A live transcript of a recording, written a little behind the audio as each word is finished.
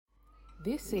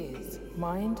This is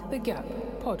Mind the Gap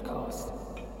podcast,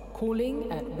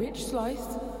 calling at Rich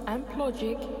Slice,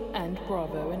 Amplogic, and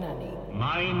Bravo and Annie.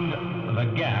 Mind the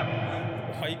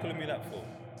Gap. Why are you calling me that for?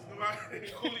 Man,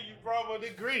 calling you Bravo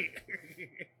the Great.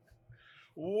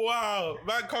 Wow,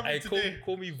 man coming today.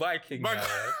 Call me Viking. Man, now,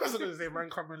 I was gonna say, man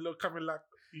coming like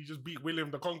you just beat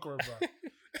William the Conqueror, bro.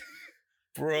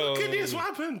 Bro. Look at this, what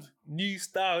happened? New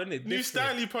style, innit? New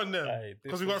style upon them. Aye,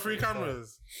 Because we got 3 different style.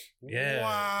 cameras. Yeah.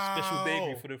 Wow. Special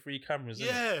debut for the 3 cameras, innit?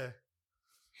 Yeah.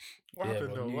 What Yeah,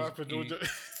 happened bro, though? What happened?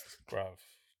 Bruv.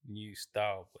 New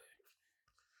style,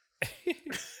 boy.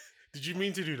 Did you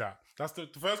mean to do that? That's the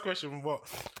first question. What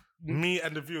me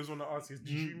and the viewers want to ask is, did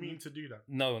you mean to do that?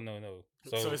 No.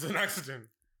 So it's an accident.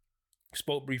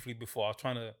 Spoke briefly before. I was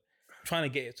trying to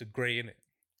get it to grey, innit?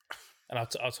 And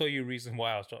I'll tell you the reason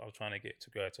why I was trying to get it to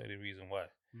grey. I'll tell you the reason why.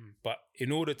 But in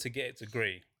order to get it to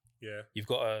grey, Yeah. you've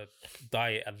got to dye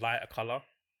it a lighter colour,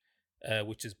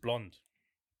 which is blonde.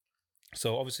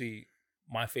 So obviously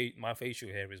my facial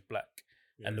hair is black,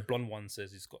 and the blonde one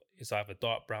says it's either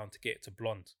dark brown to get it to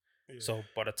blonde. Yeah. So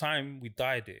by the time we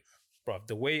dyed it, bruv,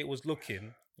 the way it was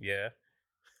looking,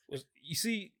 was, you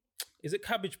see, is it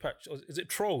Cabbage Patch or is it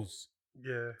Trolls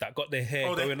Yeah. that got their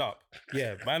hair going up?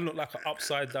 Yeah, man looked like an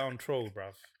upside down troll,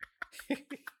 bruv.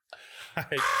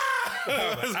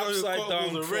 Upside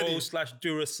down troll /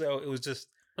 Duracell. It was just.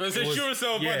 It's a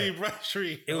Duracell body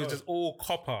battery. It was just all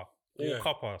copper,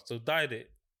 copper. So dyed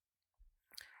it,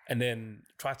 and then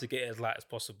tried to get it as light as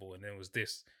possible, and then it was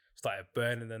this. Started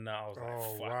burning, and I was like,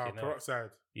 Oh wow, fucking hell. peroxide.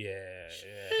 Yeah.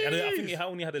 And I think it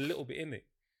only had a little bit in it.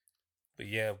 But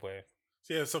yeah, boy.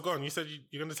 So yeah, so go on. You said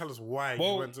you're going to tell us why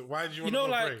Well, you went to. Why did you want You know,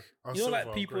 to go like grey? Oh, you know, like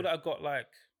silver, people grey. that got like,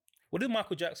 what did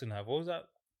Michael Jackson have? What was that?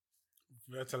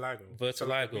 Vertigo,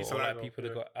 Vertigo, or like people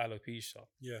that got alopecia.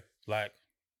 Yeah. Like,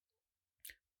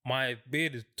 my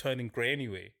beard is turning grey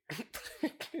anyway.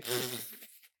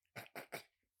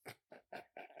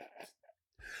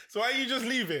 So why you just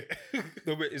leave it?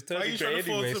 No, but it's Why turning you grey trying to force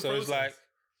anyway. the So it's process? like,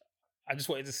 I just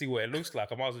wanted to see what it looks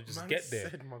like. I might as well just Man get there.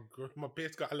 Said my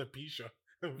beard's got alopecia.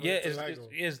 Yeah, Vertigo.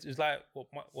 it's like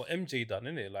what MJ done,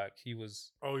 isn't it? Like he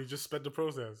was, Oh, you just sped the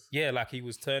process. yeah, like he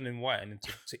was turning white, and then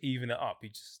to even it up,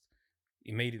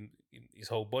 he made his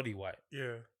whole body white.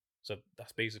 Yeah, So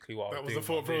that's basically what I that was was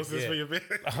doing. the thought with my beard. process for Yeah. your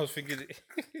beard. I was thinking,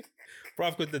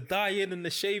 bruv, because the dyeing and the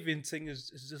shaving thing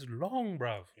is just long,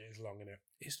 bruv. It's long, innit?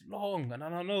 It's long, and I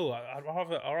don't know. I'd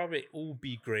rather it all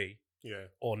be grey Yeah,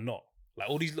 or not. Like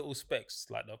all these little specks,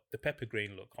 like the pepper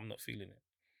grain look, I'm not feeling it.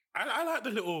 I like the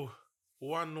little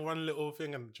one little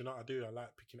thing, and do you know what I do? I like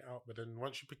picking it out, but then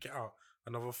once you pick it out,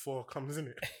 another 4 comes in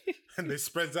it, and it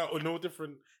spreads out in all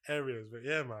different areas. But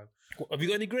yeah, man. Have you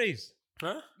got any greys?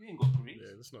 Huh? You ain't got greys.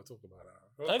 Yeah, let's not talk about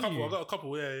that. I Have you? got a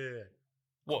couple. Yeah.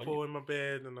 What? Couple in my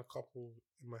bed and a couple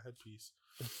in my headpiece.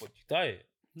 What, you dye it?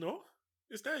 No,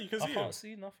 it's there. You can I see can't it.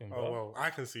 see nothing, bro. Oh well,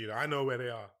 I can see that. I know where they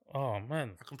are. Oh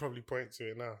man, I can probably point to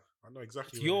it now. I know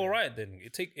exactly. you're all where they right then.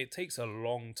 It takes a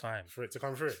long time. are for it to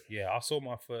come through. Yeah, I saw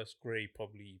my first grey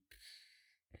probably,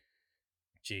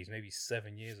 maybe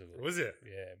 7 years ago. Was it?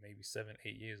 Yeah, maybe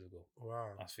 7-8 years ago. Wow.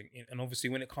 I think, and obviously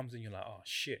when it comes in, you're like, oh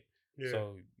shit. Yeah.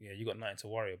 So yeah, you got nothing to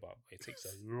worry about. But it takes a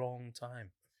long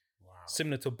time. Wow.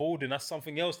 Similar to balding, that's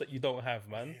something else that you don't have,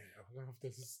 man. Yeah, I'm gonna have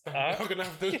to stand. I'm gonna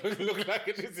have to look like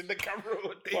it is in the camera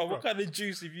all day, Well, bro. what kind of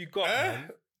juice have you got, Eh? man?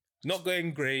 Not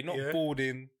going grey, not Yeah.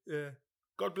 balding. Yeah.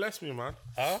 God bless me, man.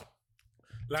 Huh?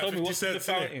 Like Tell me 50 what's in the cents,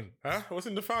 innit? fountain. Huh? What's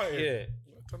in the fountain? Yeah.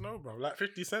 I don't know, bro. Like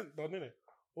 50 cents done, innit?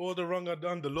 All the wrong I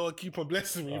done, the Lord keep on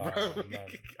blessing me, bro. Oh, man.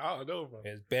 I don't know, bro.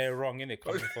 It's bare wrong, innit?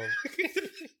 Coming from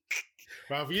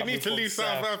Bro, you coming need to from leave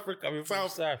South Africa, coming from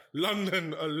South South.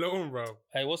 London alone, bro.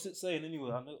 Hey, what's it saying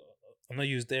anyway? I know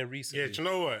you was there recently. Yeah, do you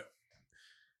know what?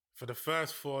 For the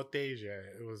first 4 days, yeah,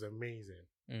 it was amazing.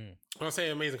 Mm. When I say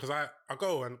amazing, because I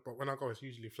go, but when I go, it's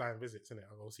usually flying visits, innit?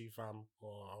 I go see fam,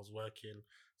 or I was working,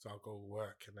 so I'll go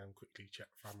work and then quickly check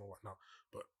fam and whatnot.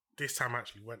 But this time I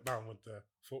actually went down with the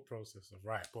thought process of,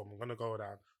 right, boom, I'm going to go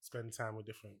down, spend time with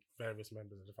different various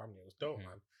members of the family. It was dope,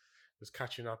 man. Just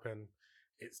catching up, and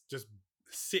it's just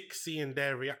sick seeing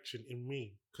their reaction in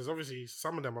me. Because obviously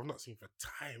some of them I've not seen for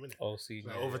time, innit? Oh, see,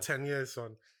 Like yeah, over yeah. 10 years,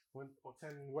 son. Or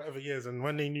 10 whatever years, and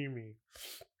when they knew me,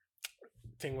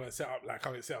 thing weren't set up like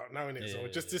how it's set up now, innit? So Yeah,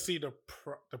 just to see the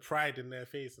pride in their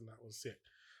face, and that was sick.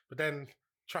 But then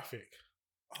traffic.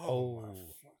 Oh, my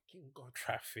fucking God.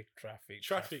 Traffic,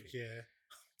 Yeah.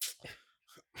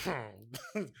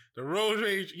 The road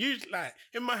rage, usually, like,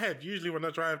 in my head, usually when I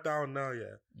drive down now,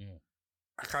 Mm.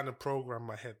 I kind of program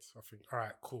my head. I think, all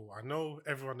right, cool. I know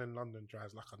everyone in London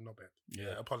drives like a knobhead.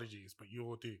 Yeah. Apologies, but you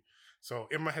all do. So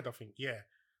in my head, I think, yeah,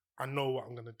 I know what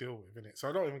I'm gonna deal with in it, so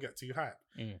I don't even get too hyped.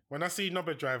 Mm. When I see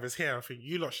number drivers here, I think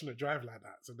you lot shouldn't drive like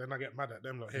that. So then I get mad at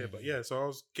them lot here. But yeah, so I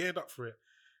was geared up for it,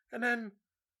 and then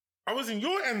I was in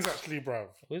your ends actually, bruv.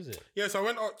 What is it? Yeah, so I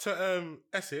went up to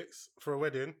Essex for a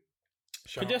wedding.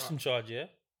 Shout Congestion charge, yeah.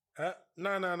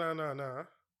 No.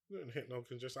 Didn't hit no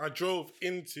congestion. I drove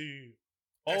into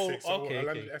Oh, Essex. I okay,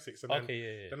 landed okay. Essex, and then, Okay,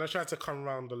 yeah. then I tried to come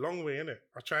round the long way, innit?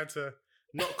 I tried to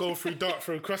not go through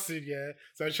Dartford crossing, yeah.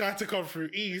 So I tried to come through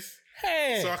East,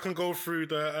 Hey. so I can go through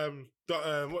the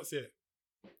what's it?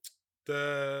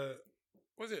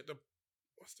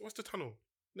 What's the tunnel?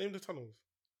 Name the tunnels.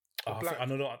 The I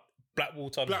know that Blackwall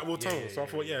Tunnel. Blackwall Tunnel. So I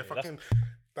thought, yeah, fucking.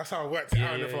 That's how I worked it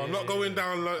Yeah, out. yeah, I'm not going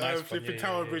down Nice one, flipping yeah,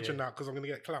 Tower yeah, Bridge yeah. and that because I'm gonna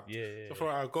get clamped. Yeah. So I thought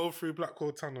I'll go through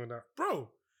Blackwall Tunnel and that, bro.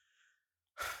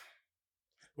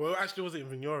 Well, actually, it wasn't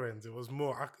even your ends. It was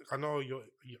more. I know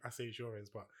I say it's your ends,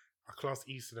 but I class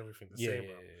East and everything the same.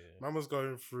 Bro. Man was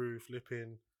going through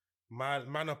flipping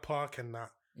Manor Park and that.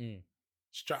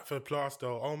 Stratford Plaster.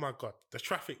 Oh my god, the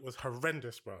traffic was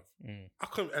horrendous, bro. I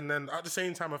couldn't. And then at the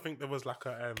same time, I think there was like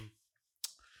a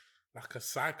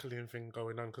cycling thing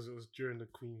going on because it was during the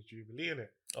Queen's Jubilee, innit?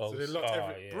 Oh, so they locked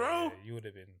everything. yeah, Bro, yeah, you would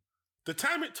have been. the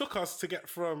time it took us to get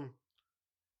from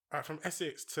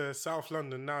Essex to South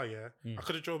London now, yeah, I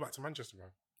could have drove back to Manchester, bro.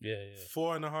 Yeah.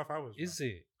 4.5 hours. Bro. Is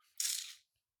it?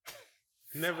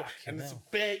 Never, Fucking and it's hell.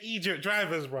 bare Egypt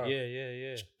drivers, bro.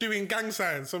 Yeah. Doing gang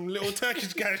signs. Some little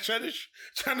Turkish guy trying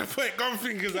to point gun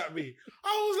fingers at me. I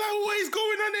was like, what is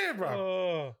going on here, bro?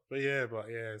 Oh, But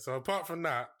yeah. So apart from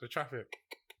that, the traffic.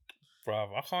 bruv,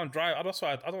 I can't drive. That's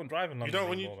why I don't drive in You London don't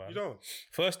when anymore, man. you don't.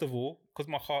 First of all, because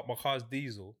my car's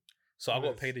diesel, so I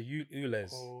got to pay the ULEZ.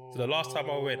 So the last time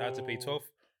I went, I had to pay 12.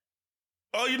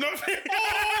 Oh, you're not paying?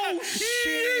 Oh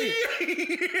shit!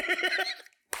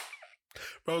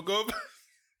 Bro, go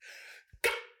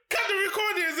cut the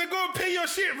recordings and go and pay your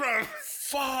shit, bro.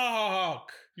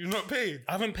 Fuck! You're not paid.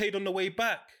 I haven't paid on the way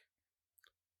back.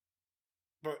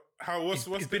 But how? What's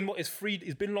It's been what?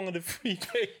 It's been longer than 3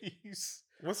 days.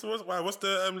 what's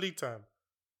the lead time?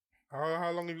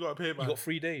 How long have you got to pay by? You got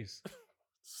 3 days.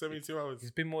 72 hours.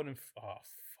 It's been more than. Oh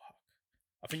fuck!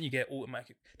 I think you get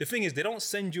automatic. The thing is, they don't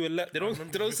send you a letter. They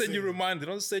don't send you a reminder.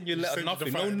 They don't send you a letter. send you the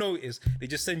Nothing. No fine. notice. They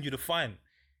just send you the fine.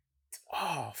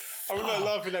 Oh fuck! I'm not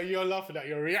laughing at you. You're laughing at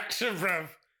your reaction, bruv.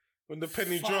 When the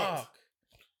penny dropped. Fuck.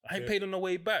 I ain't paid on the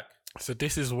way back. So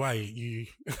this is why you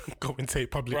go and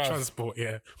take public Bruv. transport,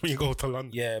 yeah, when you go to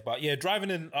London. Yeah, but yeah, driving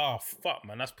in. Oh fuck,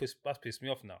 man, that's pissed me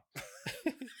off now.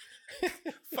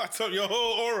 Fucked up your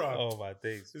whole aura. Oh my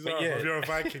days. It's But alright, yeah. bruv, you're a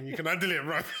Viking. You can handle it,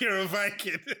 bruv. You're a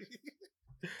Viking.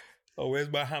 Oh,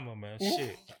 where's my hammer, man?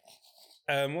 Shit.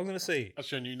 What was I gonna say?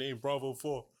 That's your new name, Bravo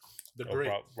 4. The Oh,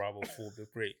 Great. Bravo 4, the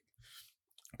great.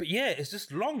 But yeah, it's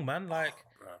just long, man.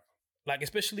 Like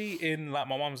especially in like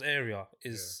my mum's area,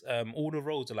 is all the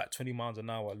roads are like 20 miles an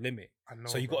hour limit. I know,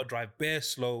 So you bro. got to drive bare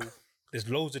slow. There's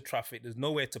loads of traffic. There's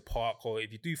nowhere to park, or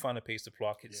if you do find a place to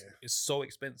park, it's so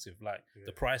expensive. Like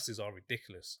the prices are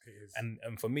ridiculous. It is.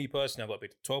 And for me personally, I've got to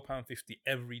pay £12.50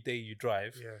 every day you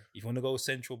drive. Yeah. If you want to go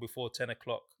central before 10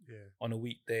 o'clock Yeah. on a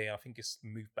weekday, I think it's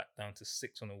moved back down to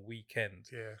 6 on a weekend.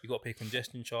 Yeah. You got to pay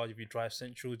congestion charge if you drive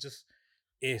central.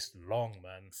 It's long,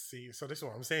 man. See, so this is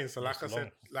what I'm saying. So like I It's said,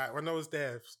 long. like when I was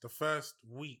there, the first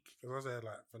week, because I was there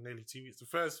like for nearly 2 weeks, the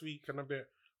first week and a bit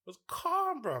was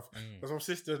calm, bruv. Because my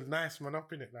sister, nice man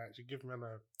up in it, like she give me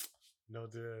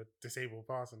the disabled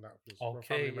pass and that.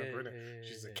 Okay,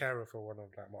 She's a yeah. carer for one of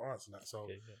like my aunts and that. So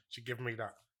Okay, yeah. she gave me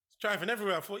that. Driving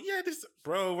everywhere, I thought, yeah, this,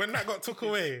 bro, when that got took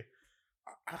away,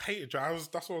 I hated driving.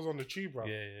 That's why I was on the tube, bro.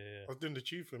 Yeah. I was doing the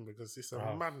tube thing because it's a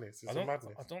Bruv, madness. It's I a don't,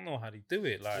 madness. I don't know how they do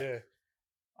it. Like, Yeah.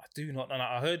 I do not. And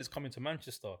I heard it's coming to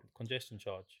Manchester, congestion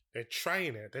charge. They're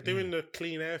trying it. They're doing the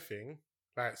clean air thing.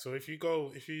 Like, so if you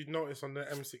notice on the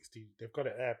M60, they've got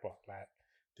it there, but like,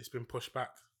 it's been pushed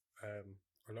back.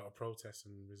 A lot of protests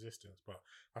and resistance, but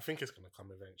I think it's gonna come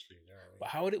eventually. You know what I mean? But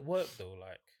how would it work though?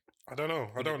 Like, I don't know.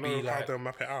 I would don't it know be how like- they'll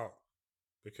map it out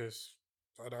because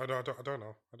I don't know. I don't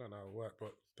know how it'll work,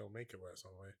 but they'll make it work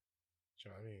some way. Do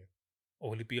you know what I mean? or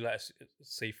will it be like,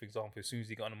 say for example, as soon as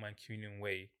you get on the Mancunian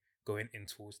Way going in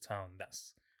towards town,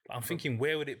 I'm thinking,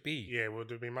 where would it be? Yeah, will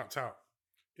they be mapped out?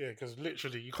 Yeah, because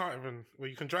literally you can't even. Well,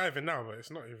 you can drive in now, but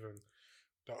it's not even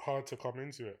that hard to come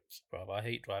into it. Bruv, I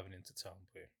hate driving into town,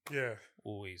 boy. Yeah,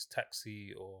 Always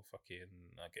taxi or fucking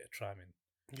I get a tram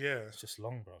in. yeah. It's just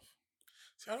long, bruv.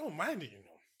 See, I don't mind it, you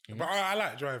know. But I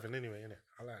like driving anyway, innit?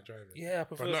 I like driving. Yeah, I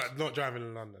prefer. But not driving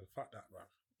in London. Fuck that,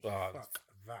 bruv. Ah, Fuck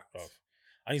that. bruv.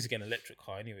 I need to get an electric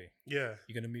car anyway. Yeah.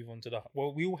 You're going to move on to that?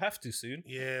 Well, we will have to soon.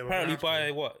 Yeah. Apparently by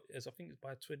what? I think it's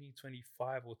by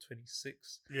 2025 or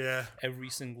 26. Yeah. Every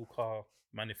single car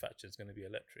manufacturer is going to be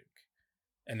electric.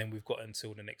 And then we've got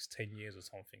until the next 10 years or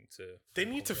something to... They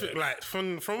need to, like,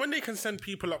 from when they can send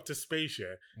people up to space,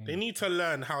 they need to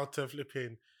learn how to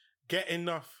get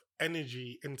enough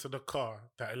energy into the car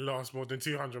that it lasts more than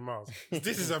 200 miles.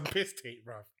 This is a piss take,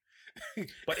 bruv.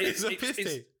 But it's a piss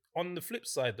take. On the flip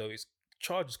side, though, it's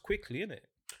charges quickly, innit?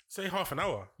 Say half an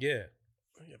hour. Yeah.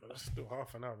 Yeah, but that's still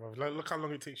half an hour, bro. Like, look how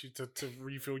long it takes you to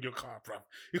refill your car, bro.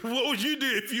 What would you do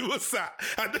if you were sat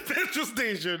at the petrol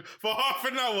station for half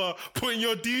an hour putting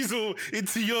your diesel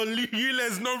into your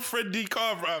ULEZ non-friendly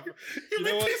car, bro? You'd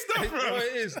be pissed off, bro. You know what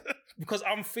it is? Because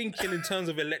I'm thinking in terms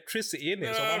of electricity,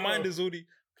 innit? So my mind is already...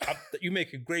 You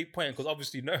make a great point, because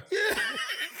obviously, no. Yeah.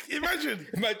 Imagine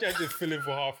just filling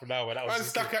for half an hour. That was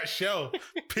stuck at Shell,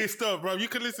 pissed off, bro. You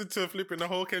could listen to flipping the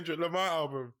whole Kendrick Lamar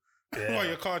album while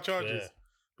your car charges. Yeah.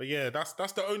 But yeah, that's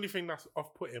the only thing that's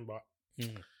off-putting, but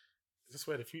that's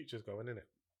where the future's going, isn't it?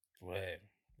 Where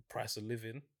the price of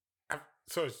living.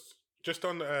 So just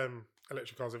on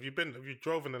electric cars, have you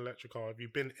drove an electric car? Have you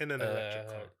been in an electric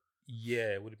car?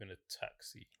 Yeah, it would have been a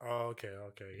taxi. Oh, okay.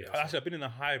 Yeah. Actually, I've been in a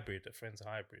hybrid, a friend's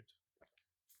hybrid.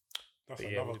 That's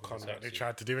another con that they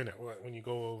tried to do, innit? When you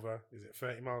go over, is it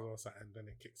 30 miles or something, then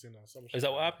it kicks in or something. Is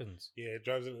that what happens? Yeah, it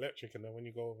drives in electric, and then when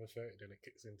you go over 30, then it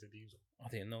kicks into diesel. I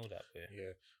didn't know that bit.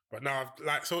 Yeah. But now,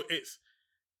 like, so it's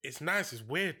nice, it's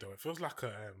weird though. It feels like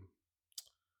a,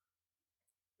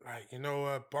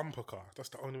 a bumper car. That's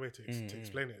the only way to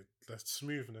explain it. The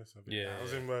smoothness of it. Yeah. I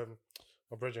was in my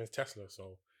brother's Tesla,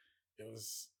 so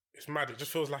it's mad. It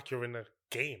just feels like you're in a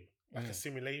game, like a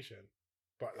simulation.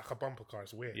 But like a bumper car,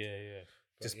 it's weird. Yeah.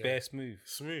 But just bare smooth.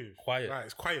 Smooth. Quiet. Like,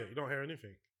 it's quiet. You don't hear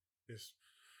anything. That's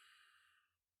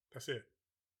it.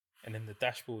 And then the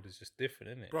dashboard is just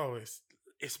different, isn't it? Bro, it's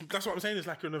that's what I'm saying. It's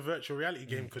like you're in a virtual reality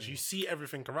game because you see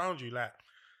everything around you. Like,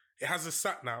 it has a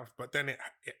sat nav, but then it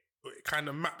kind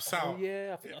of maps out.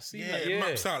 Yeah, I think I've seen that. It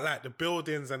maps out like the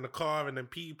buildings and the car and then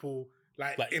people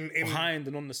like in behind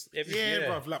and on the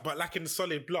bruv, but like in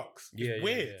solid blocks. It's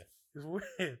weird. Yeah. It's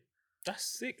weird. That's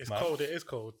sick. It's man. cold. It is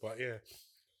cold, but yeah.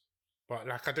 But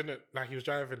like I didn't like he was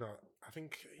driving. I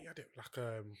think he had it like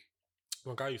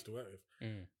one guy I used to work with.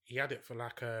 He had it for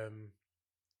like I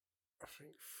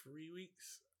think 3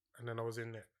 weeks, and then I was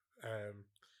in it.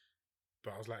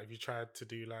 But I was like, "Have you tried to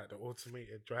do like the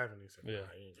automated driving?" He said, "Nah,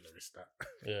 I ain't gonna risk that."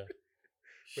 Yeah,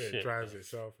 but it drives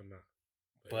itself and that.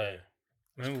 But yeah,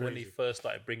 remember when he first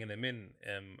started bringing them in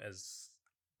as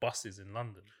buses in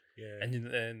London? Yeah,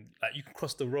 and like you can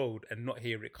cross the road and not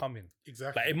hear it coming.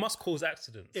 Exactly, like it must cause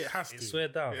accidents. It has to. Swear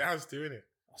down. It has to, innit?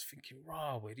 I was thinking,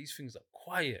 where these things are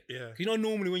quiet. Yeah, you know,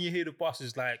 normally when you hear the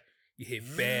buses, like you hear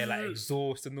bare like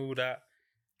exhaust and all that.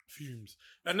 Fumes.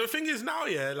 And the thing is now,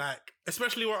 yeah, like,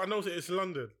 especially what I noticed in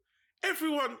London,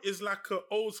 everyone is like an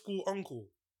old school uncle.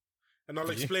 And I'll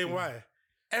explain why.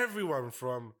 Everyone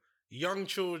from young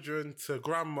children to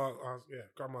grandmas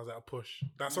at a push.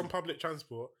 That's on public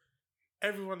transport.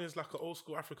 Everyone is like an old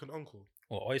school African uncle.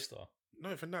 Or Oyster.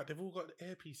 No, even that. They've all got the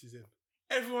earpieces in.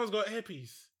 Everyone's got an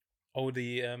earpiece. Oh,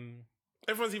 the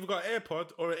Everyone's either got an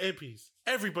AirPod or an earpiece.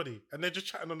 Everybody. And they're just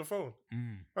chatting on the phone.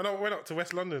 And I went up to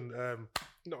West London. I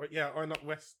went up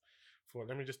West for,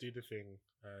 let me just do the thing.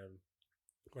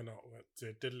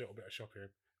 Did a little bit of shopping.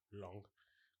 Long.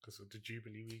 Because of the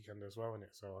Jubilee weekend as well,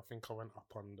 innit? So I think I went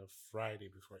up on the Friday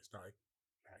before it started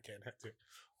getting hectic.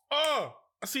 Oh!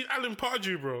 I seen Alan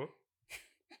Pardew, bro.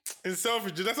 In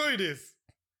Selfridges. That's all it is.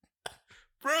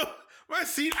 Bro, I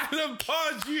seen Alan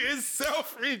Pardew in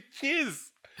Selfridges.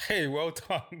 Hey, well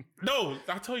done. No,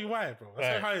 I'll tell you why, bro. I'll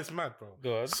tell you how it's mad, bro.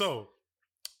 Go on. So,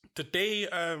 the day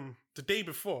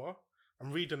before,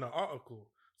 I'm reading an article.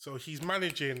 So he's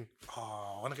managing.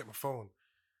 Oh, I want to get my phone.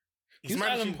 He's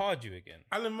managing Alan Pardew again.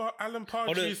 Alan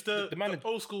Pardew is the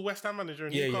old school West Ham manager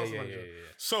and Newcastle manager.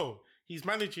 Yeah. So he's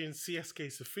managing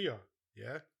CSK Sofia,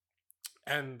 yeah,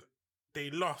 and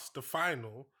they lost the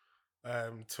final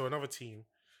to another team.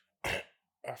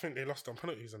 I think they lost on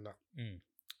penalties and that.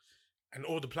 And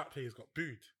all the black players got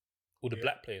booed. All the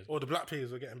black players? All the black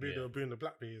players were getting booed. They were booing the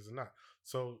black players and that.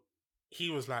 So he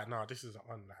was like, nah, this isn't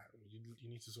on. Like, you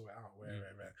need to sort it out. Where.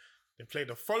 They played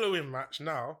the following match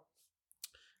now.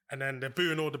 And then they're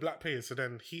booing all the black players. So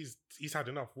then he's had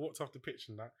enough. Walked off the pitch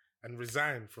and that. And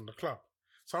resigned from the club.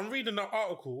 So I'm reading that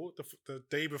article the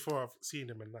day before I've seen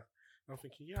him and that. And I'm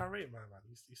thinking, yeah, I rate man.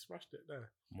 He smashed it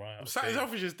there. Right. I'm sat his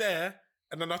office is there.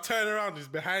 And then I turn around, he's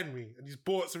behind me, and he's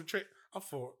bought some trick. I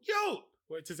thought, yo,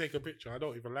 wanted to take a picture. I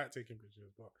don't even like taking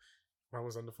pictures, but man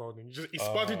was on the phone and he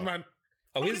spotted, man.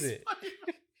 Oh, is it?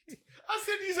 I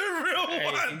said he's a real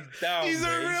one. He's down, He's a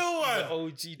man. real one.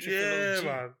 The OG, triple Yeah, OG.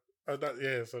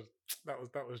 man. So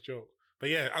that was joke. But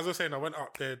yeah, as I was saying, I went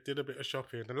up there, did a bit of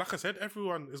shopping, and like I said,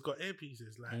 everyone has got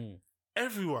earpieces. Like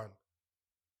everyone,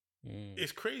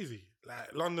 it's crazy.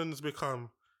 Like London's become,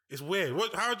 it's weird.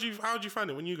 How do you find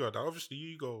it when you go there? Obviously,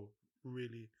 you go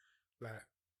really, like,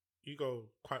 you go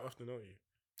quite often, don't you?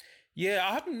 Yeah,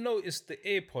 I haven't noticed the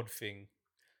AirPod thing,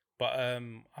 but I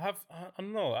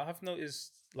don't know. I have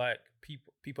noticed like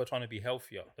people are trying to be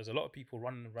healthier. There's a lot of people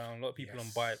running around, a lot of people on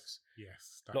bikes,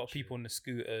 Yes, a lot of people on the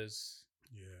scooters.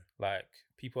 Yeah, Like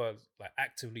people are like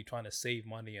actively trying to save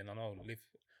money, and I know live.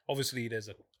 Obviously, there's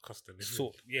a cost of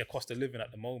living. cost of living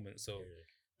at the moment, so Yeah.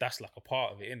 that's like a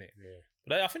part of it, innit? Yeah,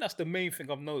 But I think that's the main thing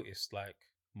I've noticed, like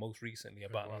most recently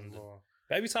about Everyone's London. more-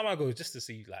 But every time I go, it's just to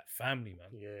see like family, man.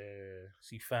 Yeah,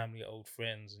 See family, old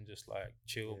friends, and just like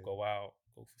chill, Yeah. go out,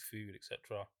 go for food,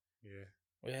 etc. yeah.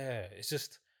 Yeah, it's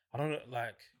just I don't know.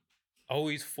 Like I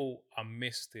always thought I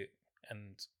missed it,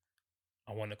 and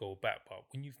I want to go back. But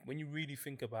when you really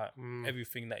think about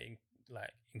everything that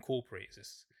like incorporates,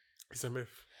 It's a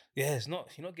myth. yeah, it's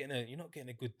not. You're not getting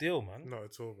a good deal, man. Not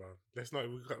at all, bro. Let's not.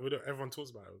 We don't. Everyone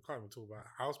talks about it. We can't even talk about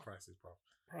house prices, bro.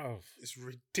 Bro, It's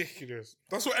ridiculous.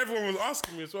 That's what everyone was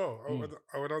asking me as well when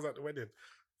I was at the wedding.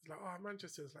 It's like, oh,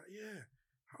 Manchester. It's like, yeah,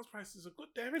 house prices are good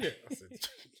there, innit? I said,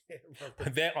 yeah, bro.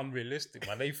 but they're unrealistic,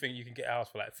 man. They think you can get a house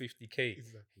for like 50k.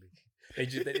 Exactly.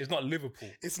 It's not Liverpool.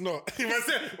 It's not. If I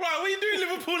said, wow, what are you doing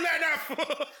Liverpool like that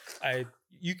for?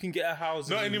 You can get a house.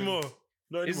 Not anymore.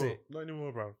 Not Is anymore. it? Not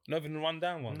anymore, bro. Not even the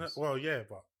rundown ones. No, well, yeah,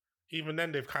 but even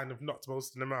then they've kind of knocked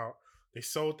most of them out. They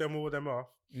sold all them off,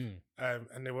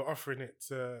 and they were offering it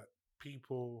to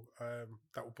people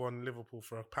that were born in Liverpool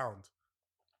for £1.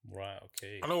 Right.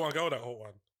 Okay. I know one girl that got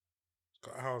one.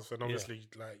 Got a house, and obviously,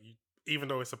 like, even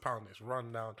though it's £1, it's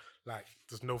run down. Like,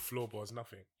 there's no floorboards,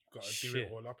 nothing. You got to do it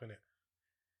Shit. all up in it.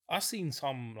 I've seen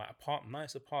some like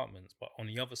nice apartments, but on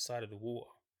the other side of the water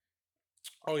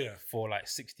Oh yeah, for like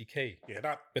 60k. yeah.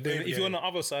 That. But then maybe, if you're on the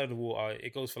other side of the water,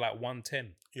 it goes for like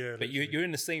 110. yeah, But you're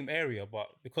in the same area, but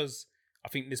because I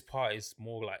think this part is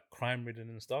more like crime ridden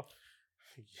and stuff.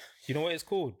 You know what it's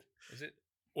called? Is it?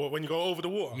 or when you go over the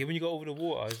water. Yeah, when you go over the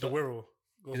water, it's The Wirral.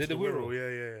 Go Is to it the Wirral?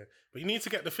 Yeah. But you need to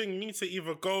get the thing. You need to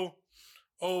either go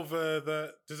over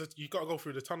the. You got to go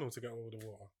through the tunnel to get over the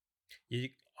water.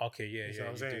 Okay, yeah, You see yeah, what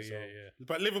I'm you saying? do, So- yeah.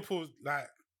 But Liverpool, like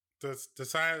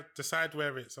the side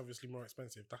where it's obviously more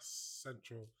expensive. That's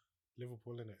central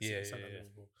Liverpool, isn't it? Yeah, Centre yeah.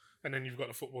 Liverpool. And then you've got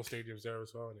the football stadiums there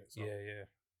as well, innit? So, Yeah.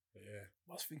 yeah.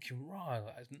 I was thinking, right,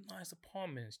 like, it's a nice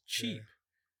apartment, it's cheap.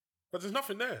 But there's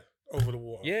nothing there over the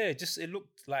water. Yeah, it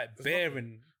looked like There's bare nothing.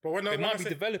 and But when they I might be say,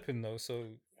 developing though, so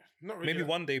not really. maybe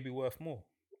one day it'll be worth more.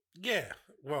 Yeah.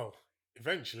 Well,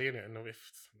 eventually, innit? And if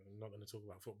I'm not going to talk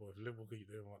about football, if Liverpool keep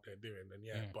doing what they're doing, then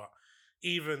yeah. Mm. But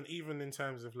even in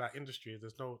terms of like industry,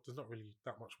 there's not really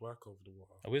that much work over the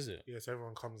water. Oh, is it? Yes,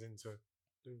 everyone comes into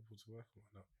Liverpool to work and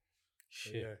whatnot. So,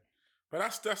 Shit. yeah. But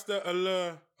that's the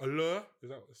allure.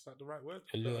 Is that the right word?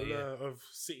 Allure, The allure of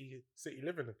city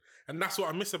living, and that's what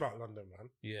I miss about London, man.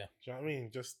 Yeah. Do you know what I mean?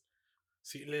 Just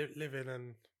city living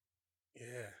and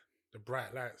the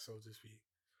bright lights, so to speak.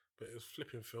 But it was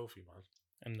flipping filthy, man.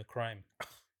 And the crime.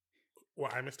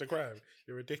 What, I missed the crime?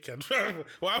 You're a dickhead.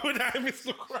 Why would I miss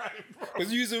the crime, bro?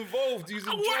 Because you's involved, you's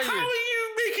enjoying. How are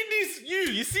you making this?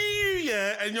 You see you,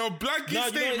 and your blanket No,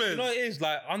 statements you know what it is?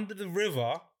 Like under the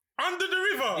river. under the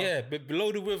river. Yeah, but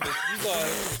below the river, you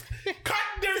got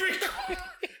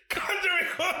Cut the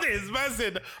recordings, man.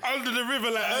 Said under the river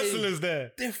like Hey. Ursula's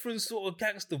there. different sort of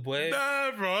gangster boy.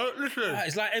 Nah, bro. Listen.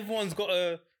 It's like everyone's got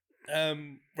a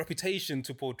reputation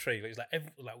to portray. Like, it's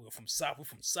like we're from South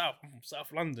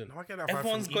London. No, I get that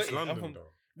Everyone's from got East it. I'm London, from-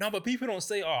 though. No, but people don't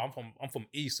say, "Oh, I'm from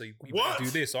East, so you What? better do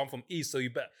this." Or I'm from East, so you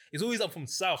better. It's always I'm from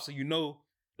South, so you know.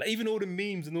 Like even all the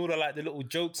memes and all the like the little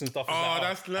jokes and stuff. It's Oh, like,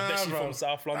 that's I bet nah, she's bro. from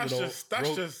South London.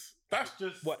 That's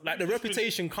just What like the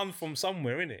reputation comes from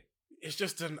somewhere, innit? It's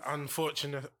just an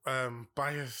unfortunate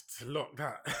biased look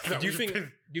that Do you we've think? been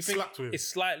Do you think slapped with. it's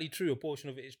slightly true? A portion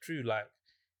of it is true, like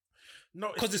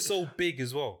No, because it's so big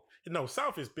as well. no,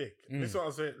 South is big. Mm. This is what I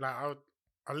was saying. Like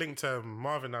I linked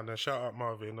Marvin and shout out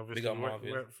Marvin. Obviously, Big up we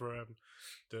Marvin. went for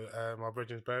my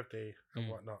brethren's birthday and Mm.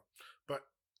 whatnot. But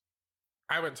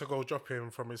I went to go drop him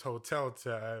from his hotel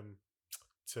to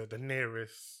the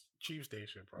nearest tube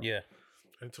station, bro. Yeah,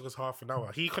 And it took us half an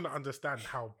hour. He couldn't understand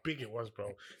how big it was,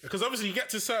 bro. Because obviously you get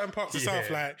to certain parts of South,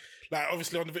 like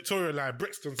obviously on the Victoria line,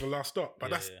 Brixton's the last stop,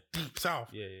 but Yeah, that's yeah. deep South.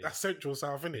 Yeah, yeah. That's central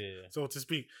South, innit? Yeah, yeah. So to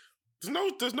speak.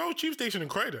 There's no tube station in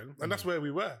Croydon, and that's where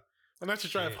we were. And I had to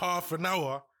drive Yeah. half an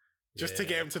hour just to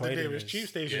get him to the Croydon nearest is- tube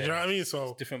station. yeah. You know what I mean?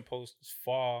 So Different posts, it's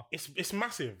far. it's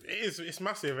massive. It's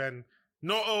massive, and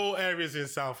not all areas in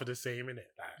South are the same, innit?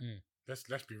 Like,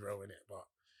 let's be real in it. But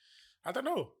I don't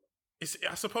know.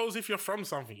 I suppose if you're from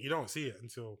something, you don't see it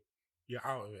until you're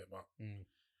out of it. But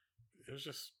it was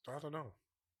just, I don't know.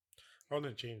 I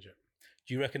wouldn't change it.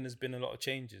 Do you reckon there's been a lot of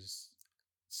changes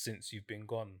since you've been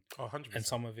gone? Oh, 100%. And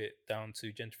some of it down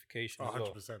to gentrification Oh, as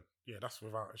well? 100%. Yeah, that's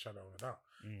without a shadow of a doubt.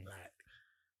 Like,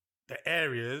 the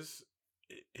areas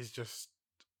is just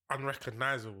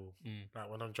unrecognizable. Like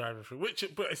when I'm driving through,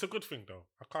 but it's a good thing though.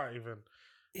 I can't even.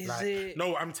 Is like, it?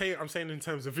 No, I'm saying in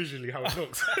terms of visually how it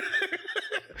looks.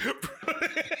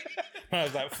 I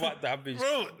was like, fuck that bitch.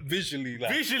 Bro, visually,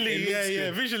 like, visually, it looks yeah,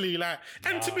 good. visually, like.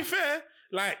 And to be fair,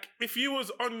 like if you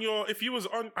was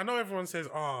on, I know everyone says,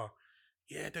 oh,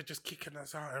 yeah, they're just kicking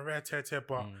us out and rare tear,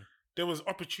 but there was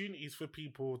opportunities for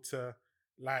people to,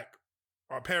 like,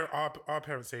 our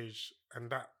parents' age and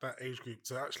that age group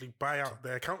to actually buy out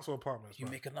their council apartments. You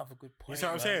bro. make another good point. You see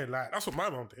what I'm man. saying? Like, that's what my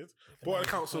mom did. Bought a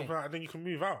another council point. flat and then you can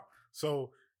move out.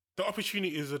 So the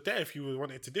opportunities are there if you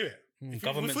wanted to do it.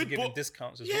 Governments are giving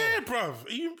discounts as well. bruv.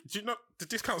 Do you know the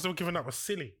discounts they were giving up were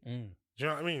silly? Do you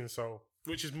know what I mean? So,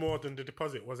 which is more than the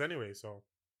deposit was anyway. So,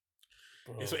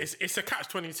 it's a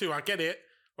catch-22. I get it.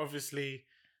 Obviously,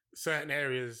 certain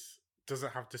areas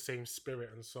doesn't have the same spirit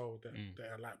and soul that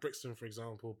are like Brixton, for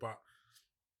example. But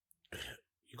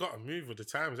you got to move with the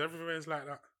times. Everywhere's like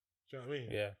that. Do you know what I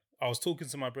mean? Yeah. I was talking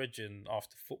to my brethren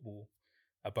after football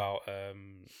about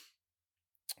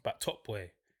Top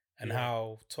Boy and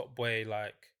how Top Boy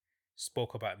like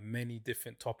spoke about many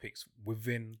different topics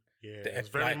within Yeah, the it was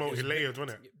very multi-layered,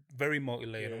 wasn't it? Very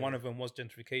multi-layered, and Yeah. one of them was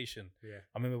gentrification. Yeah.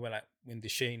 I remember when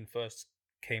Deshane first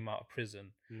came out of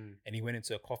prison and he went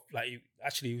into a coffee. Like,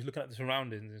 he was looking at the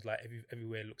surroundings. And it's like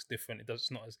everywhere looks different.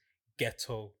 It's not as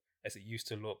ghetto as it used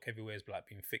to look. Everywhere's like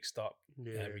being fixed up,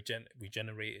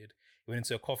 regenerated. He went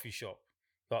into a coffee shop.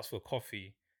 He asked for a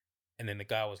coffee, and then the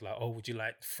guy was like, "Oh, would you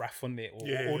like fraff on it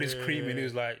or all this cream?" And he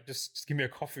was like, "Just give me a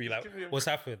coffee." Like, what's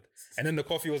happened? And then the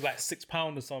coffee was like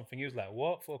 £6 or something. He was like,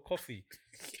 "What for a coffee?"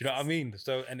 You know what I mean?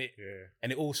 So and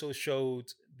it also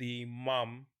showed the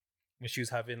mum when she was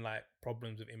having like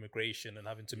problems with immigration and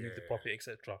having to move the property,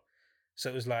 etc. So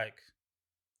it was like,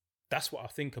 that's what I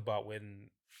think about when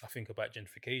I think about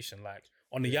gentrification. Like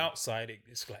on the outside,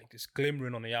 it's like it's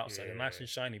glimmering on the outside and nice and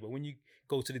shiny. But when you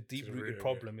go to the deep-rooted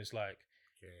problem, it's like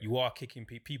you are kicking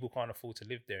people can't afford to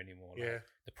live there anymore. Like,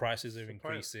 the prices are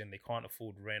increasing. They can't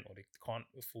afford rent, or they can't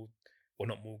afford, or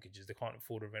not mortgages. They can't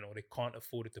afford a rent, or they can't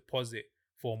afford a deposit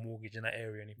for a mortgage in that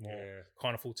area anymore.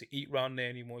 Can't afford to eat round there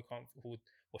anymore. You can't afford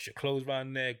wash your clothes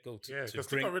round there. Go to because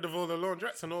they drink. got rid of all the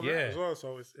laundrettes and all that as well.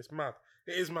 So it's mad.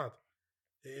 It is mad.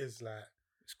 It is like,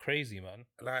 it's crazy, man.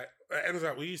 like it ends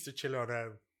up we used to chill on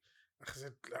like I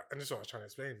said, and this is what I was trying to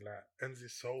explain. Like ends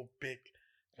is so big,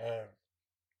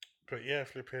 but yeah,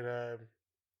 flipping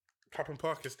Clapham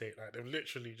Park Estate. Like they've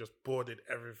literally just boarded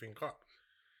everything up.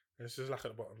 And it's just like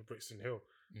at the bottom of Brixton Hill.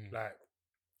 Like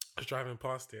I was driving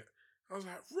past it, I was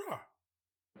like, "Rah!"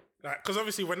 Like because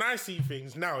obviously when I see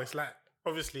things now, it's like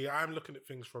obviously I'm looking at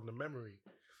things from the memory.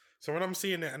 So when I'm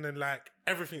seeing it and then like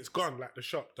everything's gone, like the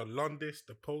shop, the Londis,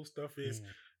 the post office,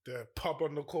 the pub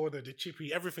on the corner, the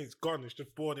chippy, everything's gone. It's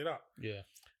just boarded up. Yeah.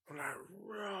 I'm like,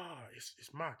 rah, it's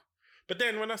mad. But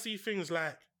then when I see things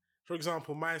like, for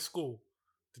example, my school,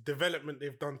 the development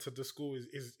they've done to the school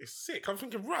is sick. I'm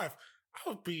thinking, right, I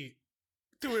would be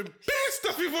doing best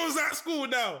stuff if I was at school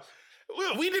now.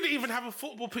 We didn't even have a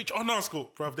football pitch on our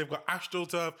school, bruv. They've got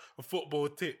AstroTurf, a football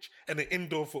pitch, and an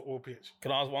indoor football pitch.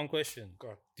 Can I ask one question? Go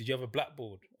on. Did you have a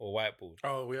blackboard or whiteboard?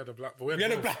 Oh, we had a blackboard. We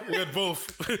had both. We had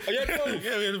both. Oh, you had both?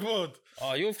 Yeah, we had both.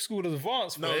 Oh, your school was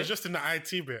advanced, No, boy. it was just in the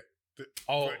IT bit.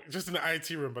 Just in the IT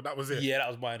room, but that was it. Yeah, that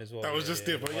was mine as well. That was just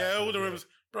it. But yeah, all the rooms,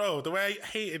 bro, the way I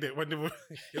hated it when they were,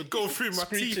 it would go through my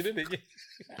teeth. Screeching, innit?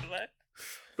 Like,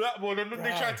 Blackboard, and then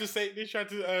they tried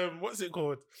to, what's it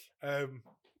called?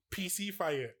 PC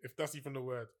fire, if that's even the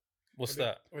word. what's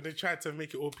that? When they tried to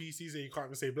make it all PCs, you can't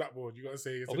even say blackboard. You got to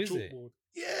say it's a is it? chalkboard.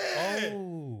 Yeah.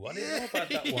 Oh, I didn't know about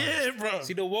that one. Yeah, bro.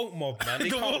 See, the woke mob, man, The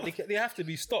woke- they have to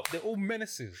be stopped. They're all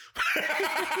menaces.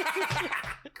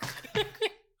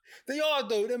 They are,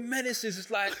 though. They're menaces.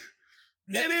 It's like,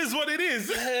 It is what it is.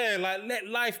 yeah, like, let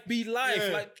life be life.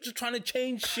 Yeah. Like, just trying to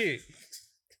change shit.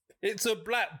 It's a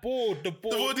blackboard. The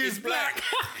board, The board is black.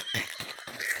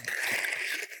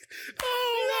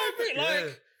 Oh, You know what I mean?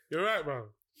 Like- you're right, bro.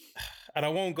 And I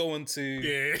won't go into...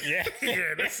 Yeah.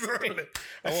 That's not,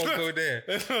 I won't go there.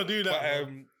 Let's not do that. But,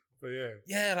 bro. But yeah.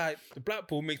 yeah, like, the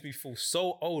blackboard makes me feel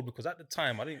so old because at the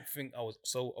time, I didn't think I was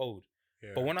so old. Yeah.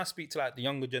 But when I speak to like the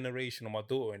younger generation or my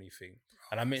daughter or anything,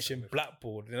 and I mention myth.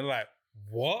 blackboard, they're like,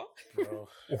 "What? Bro,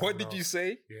 What did you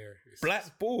say? Yeah. It's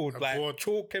Blackboard, a like board.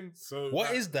 chalk and So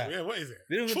what is that? Yeah, what is it?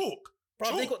 They don't even- Chalk.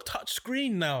 bro, they Chalk. got touch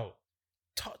screen now.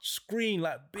 Touch screen,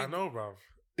 like big. I know, bro.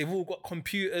 They've all got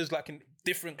computers, like in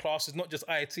different classes, not just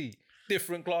IT,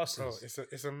 different classes. Bro,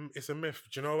 it's a myth.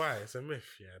 Do you know why? It's a myth,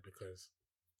 yeah, because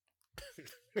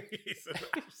it's an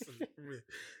absolute myth.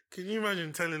 Can you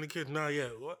imagine telling the kid, no, yeah,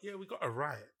 what? Yeah, we got a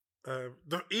right.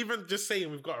 Even just saying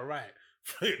we've got a right,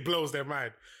 it blows their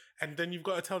mind. And then you've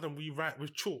got to tell them we write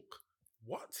with chalk.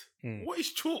 What? What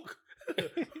is chalk?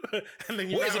 And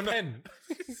then What is a pen?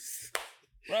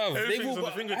 Bro, they've Everything's all on the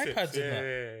got fingertips. iPads in Yeah,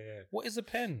 that. yeah. What is a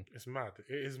pen? It's mad.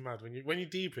 It is mad. When you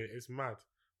deep it, it's mad.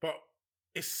 But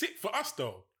it's sick for us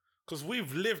though, because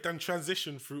we've lived and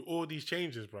transitioned through all these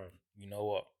changes, bro. You know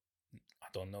what? I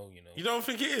don't know. You don't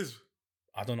think it is?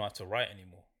 I don't know how to write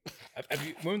anymore.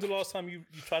 When was the last time you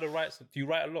tried to write? Do you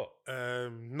write a lot?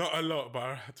 Not a lot, but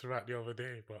I had to write the other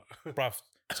day. But Bruv,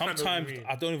 sometimes mean.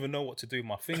 I don't even know what to do with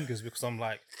my fingers because I'm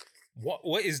like,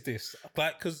 what is this?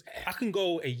 Like, because I can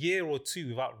go a year or two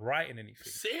without writing anything.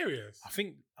 serious? I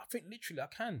think literally I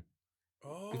can.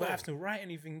 Oh, If I have to write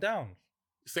anything down.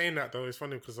 saying that though, it's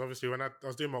funny because obviously when I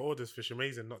was doing my orders for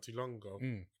Amazing not too long ago,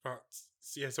 but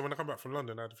yeah, so when I come back from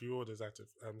London, I had a few orders I had to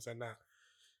send out,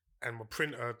 and my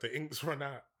printer, the inks run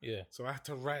out. Yeah. So I had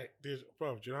to write,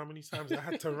 bro. Do you know how many times I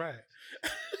had to write?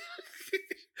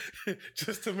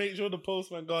 Just to make sure the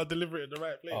postman got to deliver it in the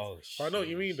right place. Oh, But I know what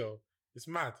you mean sheesh. though. It's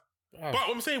mad. Bruv. But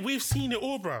I'm saying we've seen it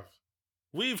all, bruv.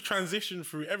 We've transitioned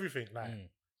through everything, like,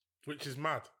 which is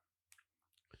mad.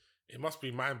 It must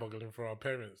be mind-boggling for our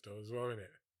parents though, as well, innit?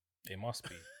 It must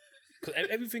be. Because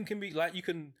everything can be like you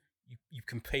can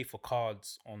pay for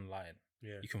cards online.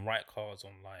 Yeah. You can write cards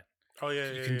online. Oh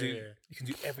yeah, You can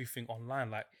do everything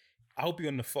online. Like I'll be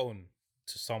on the phone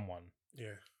to someone.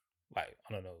 yeah. Like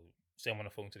I don't know, say I'm on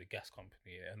the phone to the gas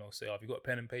company, and they'll say, "Oh, have you got a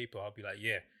pen and paper?" I'll be like,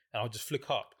 "Yeah," and I'll just flick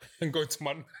up and go to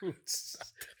my notes.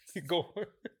 Go.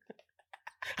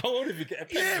 I won't even get a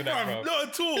pen Yeah, for that, bruv, bro. not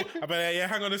at all. I bet, yeah,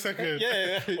 hang on a second.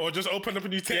 Yeah. Or just open up a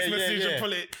new text message and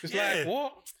pull it. It's Yeah. like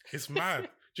what? It's mad.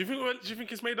 Do you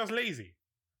think it's made us lazy?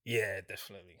 Yeah,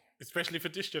 definitely, Especially for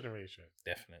this generation.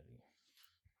 definitely.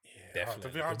 Yeah,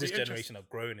 Definitely. I'd Because be this generation have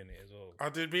grown in it as well.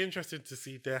 I'd be interested to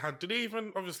see their hand. Do they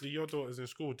even, obviously your daughter's in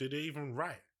school, did they even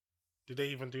write? Did they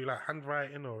even do like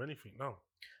handwriting or anything? No.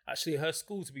 Actually, her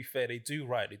school, to be fair, they do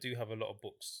write. They do have a lot of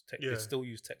books. Yeah. They still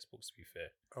use textbooks, to be fair.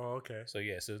 Oh, okay. So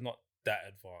yeah, so it's not that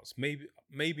advanced.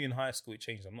 Maybe in high school it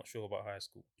changed. I'm not sure about high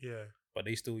school, Yeah. but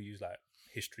they still use like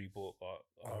history book or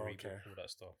RE okay. book, all that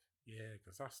stuff. Yeah,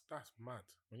 because that's mad.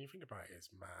 When you think about it, it's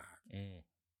mad. Mm.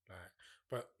 Like,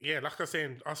 but yeah, like I was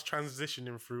saying, us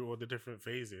transitioning through all the different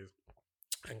phases,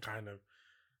 and kind of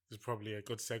is probably a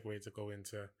good segue to go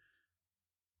into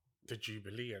the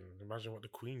Jubilee and imagine what the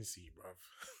Queen see, bruv.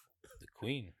 The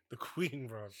Queen. The Queen,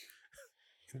 bruv.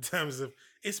 In terms of,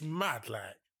 it's mad.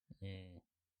 Like,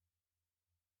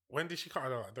 when did she come?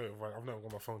 I've never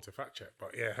got my phone to fact check,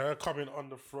 but yeah, her coming on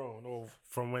the throne, or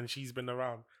from when she's been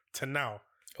around to now.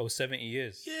 Oh, 70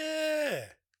 years. Yeah,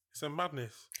 it's a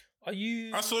madness. Are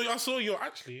you? I saw you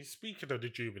actually. Speaking of the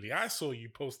Jubilee, I saw you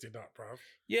posted that, bruv.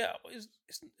 Yeah,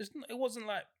 it wasn't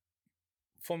like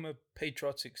from a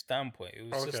patriotic standpoint. It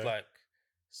was just Okay. like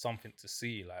something to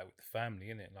see, like with the family,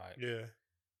 innit? Like Yeah,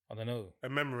 I don't know. a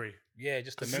memory. Yeah,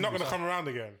 just the Because it's not going to memories. come around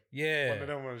again. Yeah, One of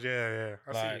them ones. Yeah.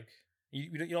 I see. like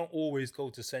you don't always go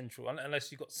to Central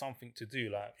unless you got something to do.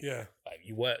 Like Yeah,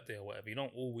 you work there or whatever. You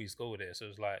don't always go there. So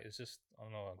it's just I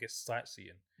don't know. I guess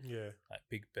sightseeing, yeah. like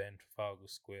Big Ben, Trafalgar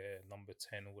Square, Number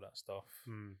 10, all that stuff.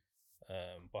 Hmm.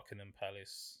 Buckingham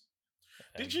Palace.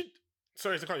 Did you?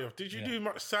 Sorry to cut you off. Did you yeah. do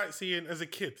much sightseeing as a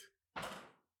kid?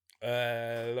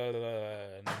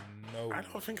 No. I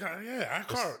don't think I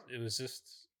can't. It was just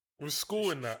With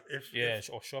school and that.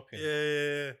 or shopping.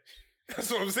 Yeah. That's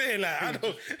what I'm saying. Like, I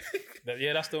don't.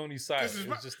 That's the only side. This is It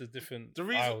was just the different the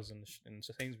reason- aisles in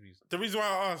Sainsbury's. The reason why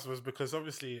I asked was because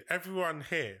obviously everyone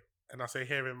here, and I say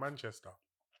here in Manchester,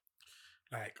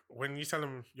 like when you tell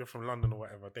them you're from London or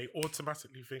whatever, they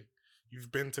automatically think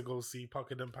you've been to go see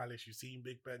Buckingham Palace, you've seen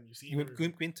Big Ben, you've seen You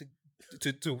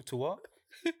went to what?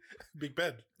 Big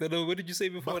Ben, No, what did you say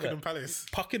before Buckingham that? Palace.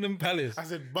 Buckingham Palace. I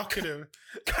said Buckingham.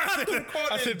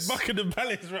 I said Buckingham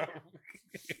Palace, bro.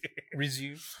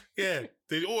 Resume. Yeah,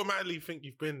 they automatically think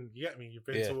you've been. You get me? You've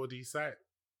been Yeah. to all these sites.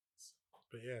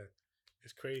 But yeah,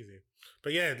 it's crazy.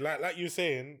 But yeah, like you were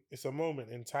saying, it's a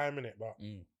moment in time, innit? But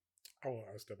I won't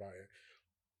ask about it.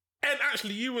 And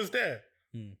actually, you was there.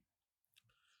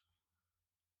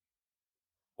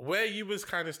 Where you was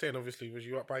kind of staying, obviously, was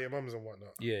you up by your mum's and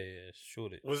whatnot? Yeah,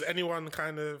 surely. Was anyone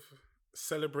kind of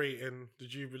celebrating the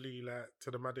Jubilee like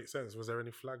to the mad extent? Was there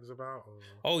any flags about? Or?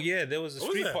 Oh yeah, there was a What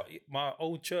was street there? party. My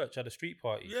old church had a street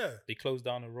party. Yeah. They closed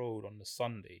down the road on the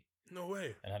Sunday No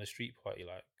way. and had a street party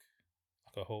like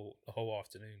a whole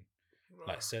afternoon, like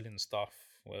Right. selling stuff.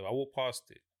 Whatever. I walked past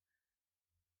it.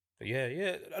 But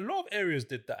yeah, a lot of areas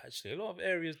did that actually. A lot of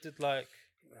areas did like.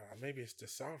 Maybe it's the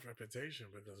South reputation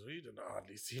because we didn't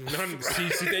hardly see none. bro.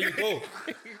 see, there you go.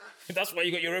 That's why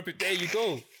you got your reputation. There you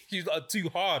go. You lot are too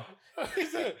hard.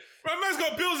 My man's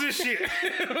got bills and shit.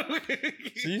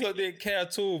 So you lot didn't care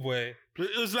at all, boy. But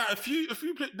it was like a few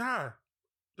nah.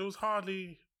 There was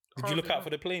hardly. Did you look out for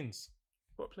the planes?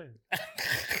 What plane?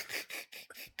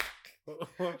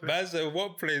 What plane? Man said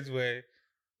what planes where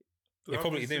The it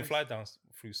probably others didn't is- fly down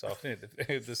through South,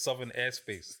 innit? The southern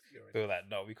airspace. They were like,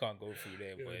 no, we can't go through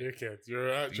there, You're boy. a dickhead. You're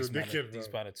an actual dickhead, These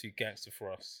bro. man are too gangster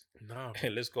for us. Nah,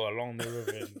 Let's go along the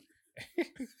river.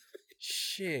 And...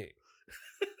 Shit.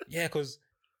 Yeah, because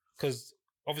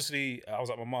obviously I was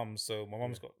at my mum's, so my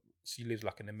mum's she lives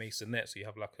like in a masonette, so you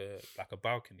have like a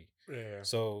balcony. yeah.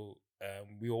 So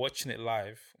we were watching it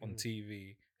live on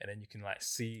TV, and then you can like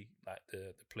see like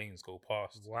the planes go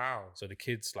past. Wow. So the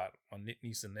kids, like my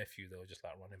niece and nephew, they were just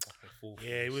like running back and forth.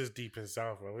 Yeah, it was deep in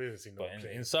South, bro. We didn't see no But in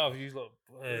planes. South, you like, You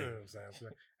know what I'm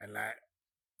saying? And like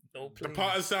no the planes.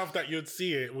 part of South that you'd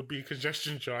see it would be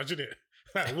congestion charge, innit?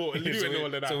 Like Waterloo so, and all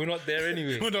of that. so we're not there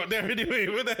anyway. We're not there anyway.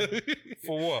 We're there.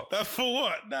 For what? That's for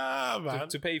what? Nah, man.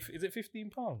 To pay? Is it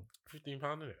 £15? £15,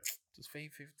 innit? Just pay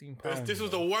 £15. This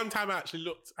was the one time I actually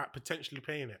looked at potentially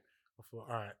paying it. I thought,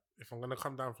 all right, if I'm gonna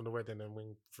come down from the wedding and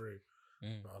wing through,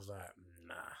 Mm. I was like,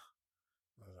 nah.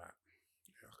 I was like,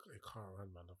 yeah, it can't run,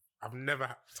 man. I've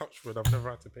never touched wood. I've never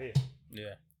had to pay it.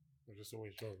 Yeah, I just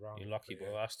always drove around. you're lucky, But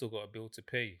bro. I still got a bill to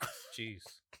pay. Jeez.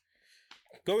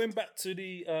 Going back to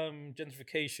the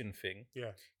gentrification thing,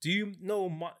 Yeah. do you know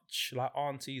much like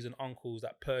aunties and uncles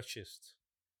that purchased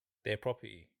their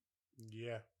property?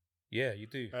 Yeah. Yeah, you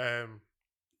do.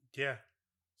 Yeah.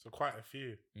 So quite a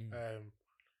few. Mm.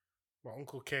 My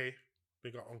Uncle K,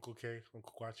 big up Uncle K,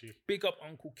 Uncle Kwachi. Big up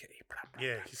Uncle K. Blah, blah,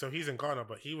 Yeah, blah. so he's in Ghana,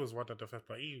 but he was one of the first.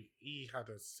 But he had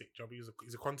a sick job. He's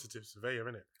a quantitative surveyor,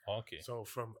 innit? Okay. So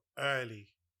from early,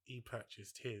 he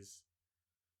purchased his,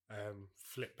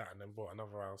 flipped that, and then bought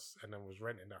another house, and then was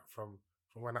renting that from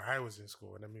when I was in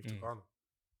school, and then moved to Mm. Ghana.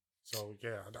 So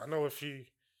yeah, I know a few.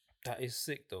 That is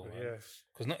sick though, man. Yeah,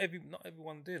 Because not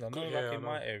everyone did. I know, Yeah, like I in know.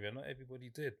 my area, not everybody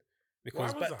did. Why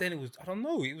Because was back that? then it was, I don't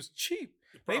know, it was cheap.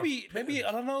 Bruv, Maybe pittance.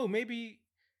 I don't know. Maybe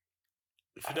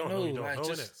If you I don't know, you don't like know,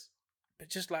 just, innit? but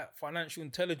just like financial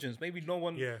intelligence. Maybe no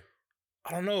one. Yeah,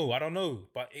 I don't know.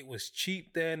 But it was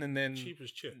cheap then, and then cheap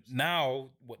as chips.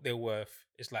 now what they're worth.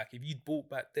 It's like if you bought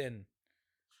back then.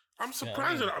 I'm You know what I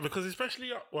surprised mean? at that because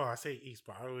especially well, I say East,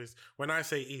 but when I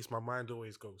say East, my mind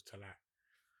always goes to like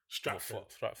Stratford. Oh,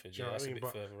 Stratford, Do you yeah, know what that's I a mean? bit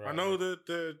But further I out. know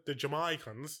yeah. the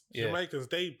Jamaicans. Yeah. Jamaicans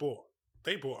they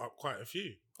bought up quite a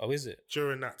few Oh, is it?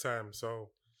 during that time. So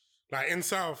like in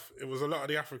South, it was a lot of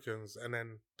the Africans, and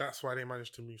then that's why they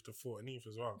managed to move to Fort Neath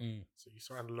as well. Mm, So you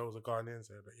saw loads of Ghanaians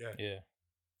there, but yeah,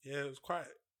 it was quite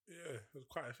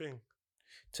a thing.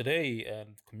 Today,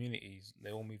 communities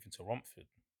they're all moving to Romford.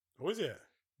 Was it?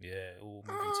 Yeah, all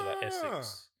moving to like Ah,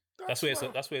 Essex. That's where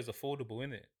why- that's where it's affordable,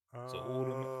 isn't it? So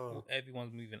Oh.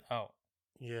 everyone's moving out.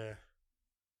 Yeah.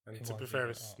 And to be Everyone's fair,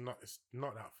 moving it's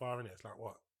not that far in it. It's like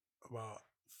what, about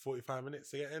 45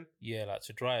 minutes to get in? Yeah, like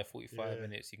to drive 45 Yeah.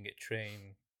 minutes, you can get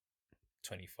train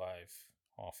 25,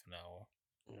 half an hour.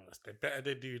 They better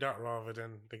they do that rather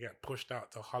than they get pushed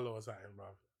out to Hull or something, bro.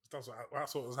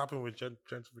 That's what was happening with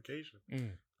gentrification.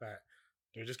 Mm. Like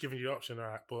they're just giving you the option. All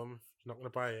right, boom, if you're not gonna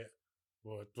buy it,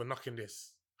 we're knocking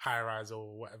this high rise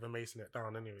or whatever, macing it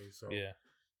down anyway. So Yeah.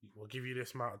 we'll give you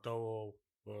this amount of dough,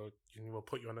 or we'll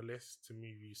put you on a list to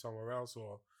move you somewhere else,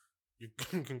 or you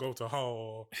can go to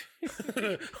Hull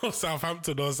or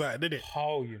Southampton or something, didn't it?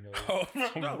 How you know? Oh,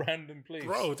 Some no. random place.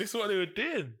 Bro, this is what they were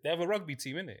doing. They have a rugby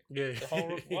team, innit? Yeah, The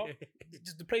whole what?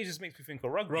 The place just makes me think of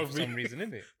rugby, for Rugby. some reason,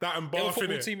 innit? that and They have a Bath,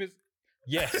 football innit? team is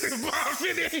yes. Bath,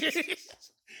 innit?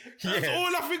 That's Yeah.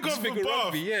 all I think Just of. think for of Bath.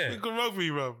 rugby, yeah. Think of rugby,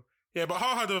 bro. Yeah, but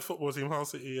Hull had a football team, Hull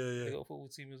City. They Yeah. got a football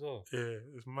team as well. Yeah,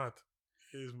 it's mad.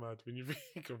 It is mad when you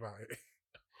think about it.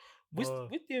 With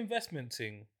the investment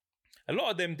thing, a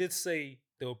lot of them did say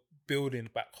they were building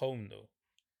back home though.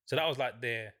 So that was like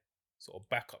their sort of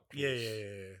backup. Clause. Yeah. Do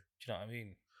you know what I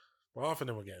mean? But half of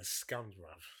them were getting scammed,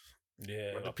 bruv.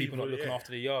 Yeah. But Like the people not people- looking yeah.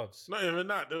 after the yards. Not even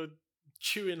that, they were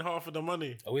chewing half of the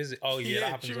money. Oh, is it? Oh, yeah. That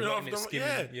happens a chewing lot, half innit? of the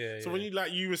Skimming. yeah. Yeah. So when you,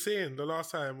 like you were saying the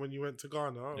last time when you went to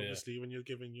Ghana, Yeah. obviously when you're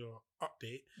giving your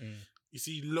update, Mm. you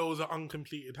see loads of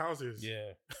uncompleted houses.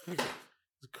 Yeah,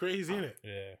 It's crazy, isn't it?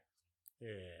 yeah.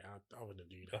 Yeah, I wouldn't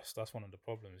do that. That's one of the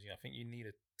problems. Yeah, I think you need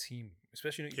a team,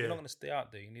 especially if Yeah. you're not going to stay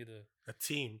out there. You need A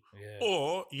team. yeah.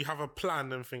 Or you have a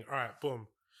plan and think, all right, boom,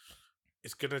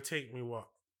 it's going to take me what?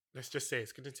 Let's just say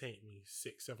it's going to take me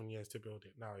 6-7 years to build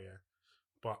it now, yeah.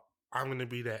 But I'm going to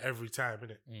be there every time,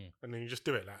 innit? And then you just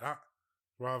do it like that.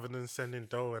 Rather than sending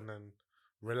dough and then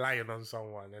relying on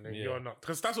someone and then Yeah. you're not.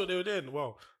 Because that's what they were doing.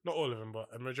 Well, not all of them, but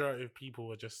a majority of people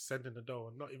were just sending the dough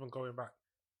and not even going back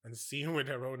and seeing with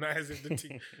their own eyes if the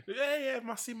team. Yeah,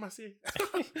 Masi.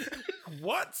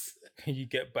 What? You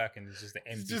get back and it's just an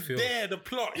It's empty just field. there, the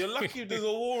plot. You're lucky if there's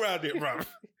a wall around it, bruv.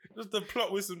 Just the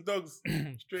plot with some dogs,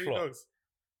 stray Plot. dogs.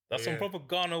 That's some Yeah. proper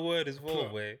Ghana word as well,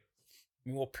 Plot. where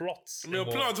more plots. Your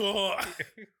more- plots were hot.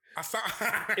 I saw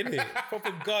Isn't it? Proper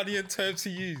Ghanaian term to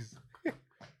use.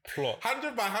 Plot.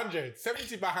 100 by 100,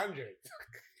 70 by 100.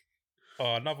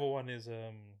 Oh, another one is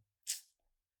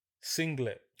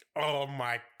singlet. Oh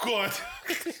my god.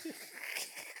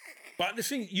 But the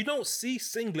thing, you don't see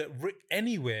singlet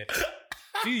anywhere,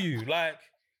 do you? Like,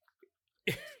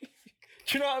 do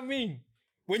you know what I mean?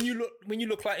 When you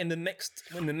look like in the next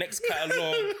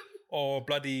catalog or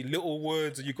bloody Little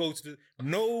Words, or you go to the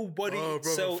nobody Oh,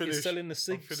 bro, I'm is selling the finished.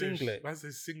 I'm finished. singlet. That's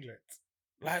a singlet.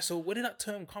 Like, so where did that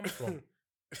term come from?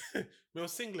 Meu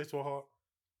singlet were hot.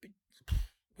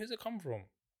 Where's it come from?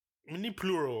 Mini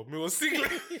plural. Meu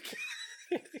singlet.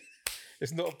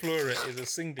 It's not a plural, it's a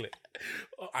singlet.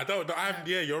 I don't know.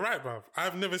 Yeah, you're right, bruv.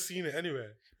 I've never seen it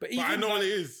anywhere. But But I know what it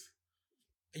is.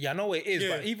 Yeah, I know what it is,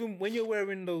 Yeah. but even when you're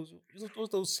wearing those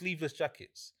sleeveless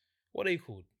jackets, what are they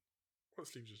called? What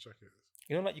sleeveless jacket is?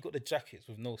 You know, like you got the jackets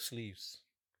with no sleeves.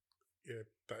 Yeah,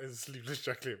 that is a sleeveless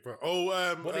jacket, but oh,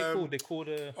 What are they called? They called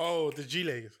Oh, the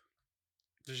gilets.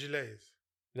 The gilets. Is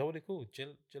that what they called?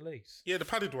 Gilets. Yeah, the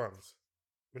padded ones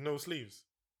with no sleeves.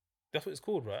 That's what it's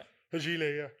called, right? A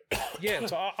gilet, yeah. Yeah.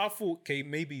 So I thought, okay,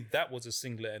 maybe that was a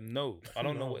singlet, and no, I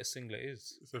don't know No. what a singlet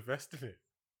is. It's a vest in it.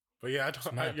 But yeah,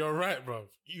 mad. you're right, bro.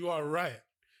 You are right. You're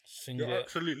Singlet.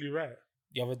 absolutely right.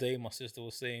 The other day, my sister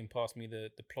was saying, pass me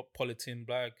the polythene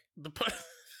bag.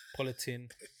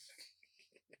 Polythene.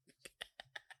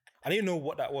 I didn't know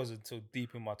what that was until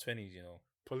deep in my 20s, you know.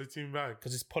 Polythene bag.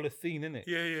 Because it's polythene, isn't it?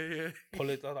 Yeah.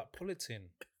 Like polythene.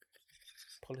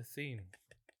 Polythene.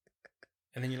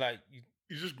 And then you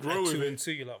You just grow like with two it. and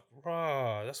two, you're like,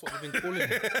 rah, that's what we've been calling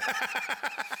it.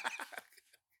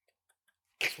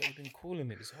 That's what we've been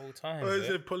calling it this whole time. Oh, it's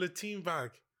yeah? a polythene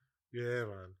bag. Yeah,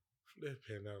 man.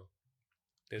 Flipping hell.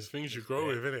 There's things you there's grow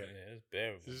bare- with, innit? Yeah, there's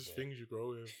bare of There's them, just bro. things you grow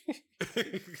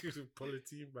with.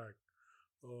 Polythene bag.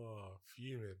 Oh,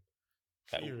 fuming.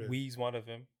 Like, Fuming. we's one of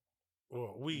them.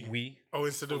 What? Weed? We. Oh,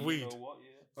 instead of You weed. know what,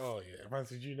 yeah. Oh, yeah. Man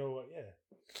said, you know what?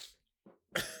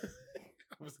 Yeah.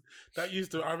 That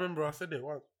used to, I remember I said it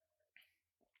once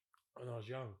when I was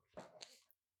young.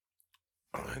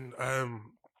 And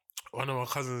one of my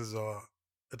cousins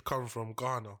had come from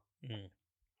Ghana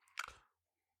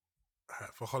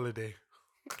for holiday.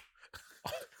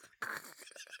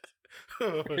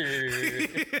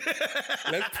 Wait.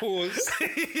 Let's pause.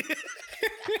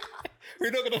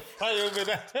 We're not gonna fly over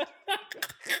that.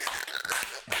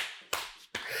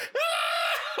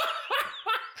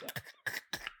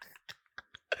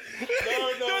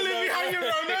 Don't leave me hanging, bro.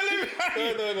 Don't leave me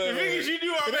hanging. No. The thing is, you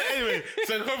knew what I meant anyway.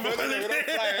 So come for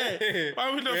holiday.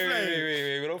 Why we not flying?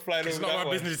 Wait, we don't fly over It's that not my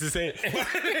one. business to say.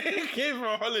 He came for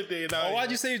a holiday now. Oh,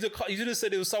 why'd you say you should have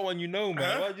said it was someone you know,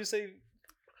 man? Huh? Why'd you say?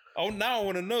 Oh, now I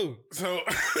want to know. So,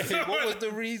 What was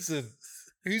the reason?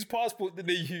 Whose passport did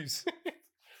they use?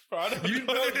 Bro, I don't You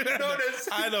know this.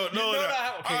 I don't know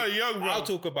that. Okay, I'm young, bro. I'll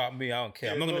talk about me. I don't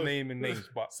care. I'm not Yeah, gonna go. name any names,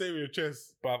 but Say with your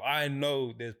chest. I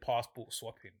know there's passport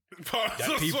swapping.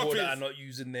 That people that are not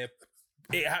using their,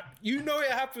 you know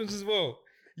it happens as well.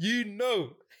 You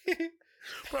know,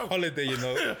 Bro. holiday. You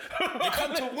know, they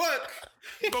come to work.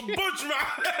 But butch,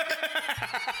 man.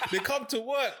 They come to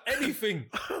work. Anything.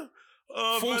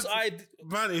 Oh, False man, ID.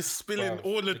 man is spilling Bruv,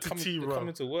 all of they're the coming- tea, they're bro.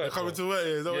 coming to work, They're coming bro. to work.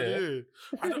 Is that what Yeah. they do?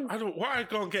 I don't. What I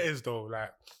can't get is though.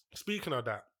 Like speaking of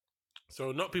that,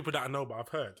 so not people that I know, but I've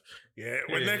heard. Yeah,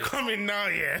 when Yeah. they're coming now,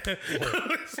 yeah.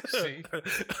 See?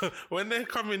 When they're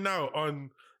coming now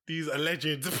on these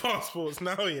alleged passports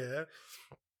now, yeah,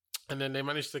 and then they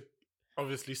manage to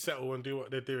obviously settle and do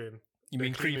what they're doing. You Their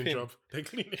mean creep cleaning in? job. Their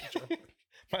cleaning job.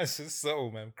 Man, it's just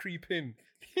subtle, man. Creep in.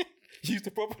 Use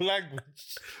the proper language.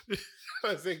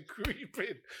 I said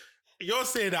creeping. You're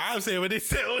saying that. I'm saying when they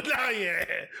settle down, yeah.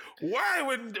 Why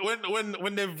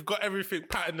when they've got everything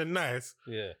patterned and nice,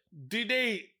 Yeah. do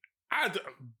they add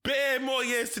bare more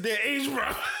years to their age,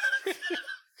 bro?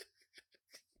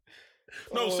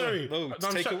 No, sorry. No,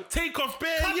 take off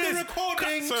bare Cut the years.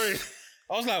 recordings. Sorry.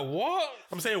 I was like, what?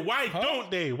 I'm saying, why don't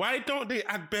they? Why don't they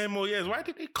add bare more years? Why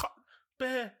did they cut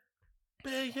bare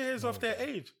years off their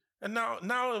age? And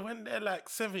now when they're like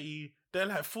 70, they're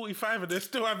like 45 and they're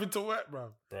still having to work,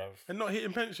 bruv. And not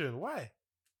hitting pension. Why?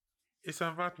 It's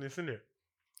a madness, isn't it?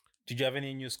 Did you have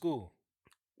any in your school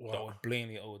What? that were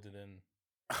blatantly older than?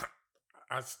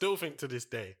 I still think to this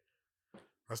day,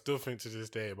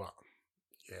 but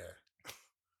yeah.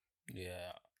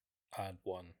 Yeah, I had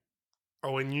one.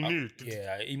 Oh, and you knew?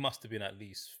 Yeah, he must have been at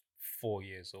least 4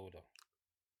 years older.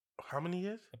 How many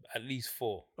years? At least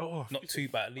 4. Oh, Not 2,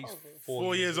 but at least 4.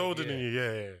 4 years older than you,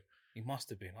 yeah. He must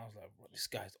have been. I was like, what, this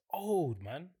guy's old,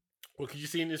 man. What could you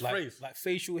see in his Like, face? like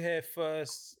facial hair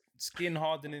first, skin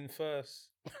hardening first.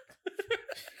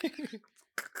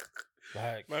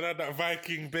 Like, Man had that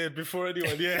Viking beard before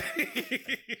anyone, yeah.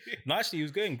 no, actually, he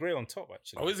was going grey on top,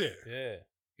 actually. Oh, is it? Yeah.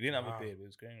 He didn't have Wow. a beard, but he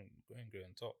was going grey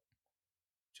on top.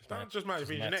 That just might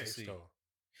be mad to genetics, see. though.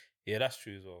 Yeah, that's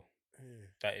true as well. Yeah.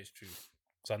 That is true.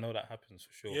 Because I know that happens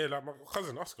for sure. Yeah, like my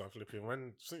cousin Oscar flipping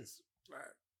when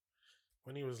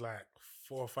he was like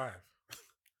 4 or 5.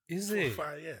 Is 4 or it?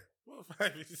 5, yeah. 4 or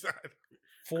 5 is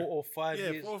 4 or 5 yeah,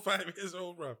 years? 4 or 5 years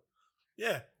old, bro.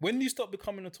 Yeah. When do you stop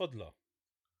becoming a toddler?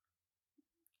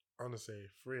 I want to say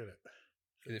 3 of it.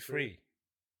 Is it 3?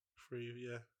 3,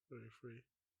 yeah. 3.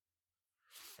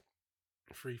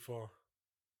 3, 4,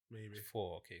 maybe.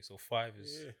 4, okay. So 5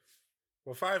 is... Yeah.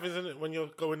 Well, 5 isn't it when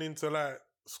you're going into like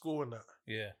school and that?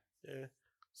 Yeah. Yeah.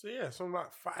 So yeah, something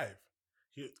like 5.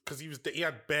 Because he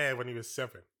had bear when he was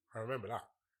 7. I remember that.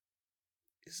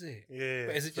 Is it? Yeah.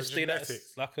 But is it So just stay that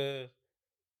genetics. like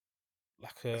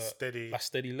a steady.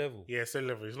 steady level? Yeah, steady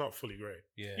level. He's not fully grey.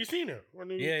 Yeah. You seen it when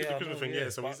he Yeah, did yeah, the I Christmas know, thing? yeah. Yeah.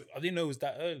 So But he's I didn't know it was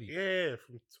that early. yeah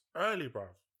from early, bro.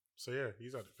 So yeah,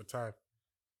 he's had it for time.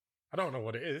 I don't know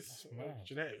what it is, That's mad.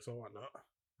 genetics or whatnot.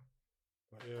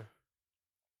 But yeah,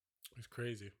 it's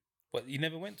crazy. But you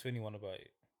never went to anyone about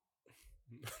it?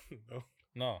 No.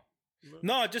 No.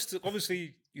 No, just to,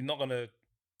 obviously you're not gonna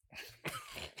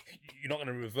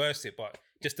reverse it, but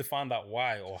just to find out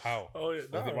why or how. Oh yeah,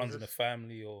 Or if it runs in the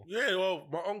family or Yeah, well,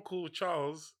 my uncle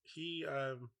Charles, he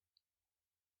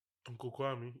Uncle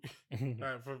Kwame,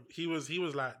 he was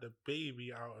like the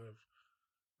baby out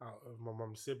of my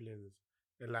mum's siblings,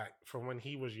 and like from when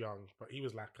he was young, but he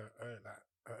was like an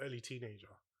early teenager.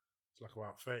 It's like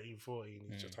about 13, 14.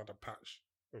 He's just had a patch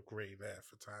of grey there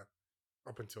for time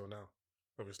up until now.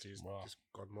 Obviously, he's Wow. just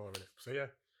got more in it. So yeah,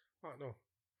 I don't know,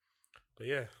 but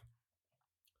yeah.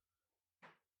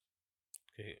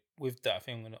 Okay, with that, I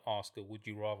think I'm going to ask her, would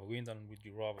you rather? We ain't done would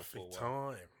you rather for a Big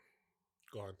while. time.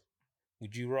 Go on.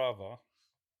 Would you rather?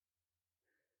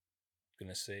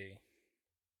 Gonna say,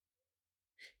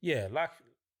 yeah,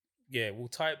 we'll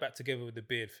tie it back together with the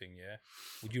beard thing. Yeah,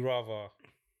 would you rather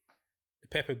the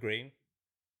pepper green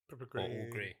Pepper or green. all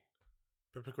grey?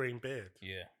 Pepper green beard.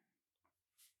 Yeah,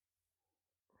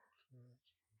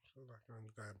 I feel like I'm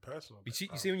going personal. you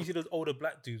see when you see those older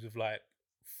black dudes with like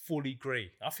fully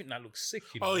grey, I think that looks sick.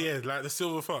 You know? Oh yeah, like the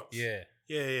silver fox. yeah,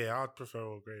 Yeah. I'd prefer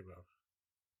all grey, bro.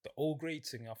 the all grey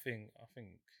thing. I think.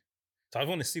 So I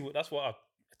want to see that's what I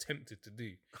attempted to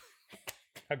do.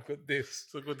 I got this.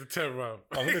 So good to tell, bro.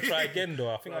 I'm gonna try again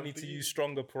though. I think I Bro, need to you use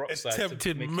stronger peroxide. Attempted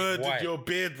to make it murdered white. your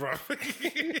beard, bro.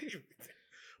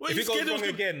 If it goes wrong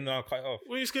again, no, I'll cut it off.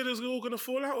 Were you scared it was all gonna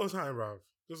fall out all the time, bro?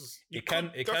 It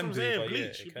can do, but yeah,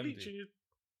 bleach. it You can bleach do. and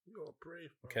you're brave,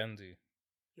 bro. Can do.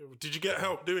 Did you get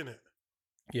help doing it?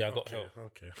 Yeah, I got Okay,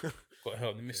 help. Okay. Got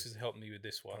help. The missus helped me with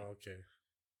this one, Okay.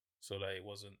 so that it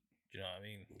wasn't. Do you know what I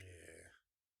mean? Yeah.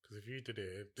 Because if you did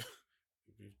it, it'd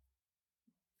be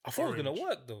I thought it was gonna Orange.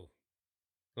 work though.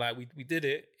 Like we did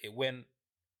it. It went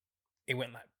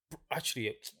like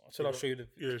actually. I'll show you the.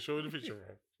 yeah. Show me the picture,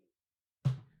 bro.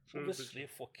 Show me the Obviously,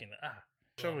 picture. fucking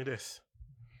Show me this.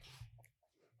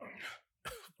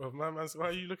 Bro, man, why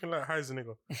are you looking like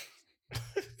Heisenegger?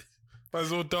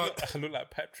 Man's all dark. I look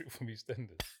like Patrick from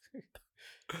EastEnders.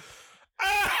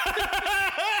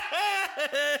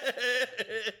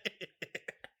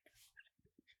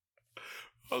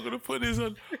 I'm gonna put this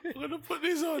on.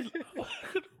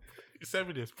 Send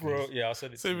me this, please. Bro, yeah, I'll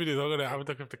send it to Send me you. this. I'm gonna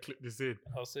have to clip this in.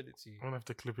 I'll send it to you. I'm gonna have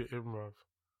to clip it in, bro.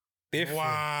 Different,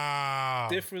 Wow.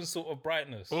 different sort of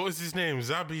brightness. What was his name?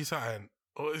 Zabi something.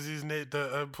 What was his name?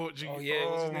 The Portuguese. Oh, yeah,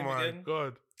 what's his name my again?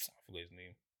 god. I forgot his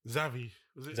name. Zavi.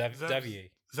 Was it Xavier.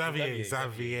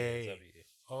 Xavier.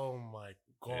 Oh my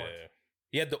god. Yeah.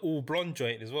 He had the all blonde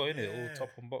joint as well, innit? Yeah. All top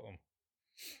and bottom.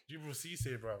 Djibril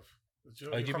Cisse, bruv.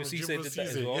 Oh, Djibril Cisse did that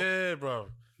as well? Yeah, bruv.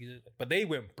 But they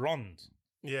went blonde.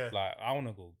 Yeah. Like, I want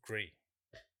to go grey.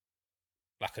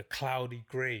 Like a cloudy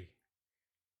grey.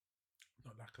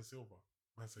 Not like a silver.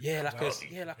 That's Yeah, like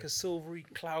cloudy. like a silvery,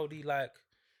 cloudy, like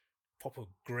proper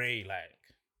grey, like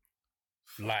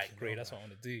light Fucking grey. hell, That's what I man.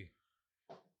 want to do.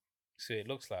 See what it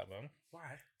looks like, man. Why?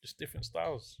 Just different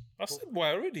styles. I said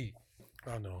why already.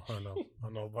 I know,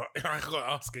 but I gotta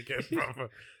ask again, brother.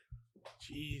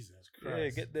 Jesus Christ. Yeah,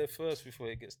 get there first before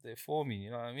it gets there for me.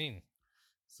 You know what I mean?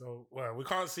 So, well, we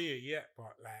can't see it yet,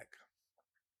 but like,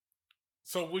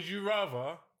 so would you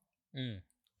rather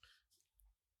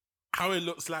how it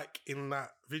looks like in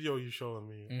that video you showed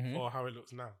me, Mhm. or how it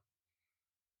looks now?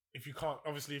 If you can't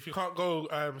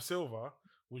go silver,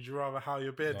 would you rather how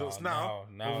your beard looks now,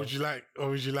 now. or would you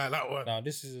like that one? Now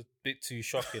this is a bit too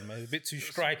shocking, man. It's a bit too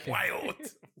striking. Wild.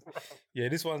 Yeah,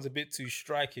 this one's a bit too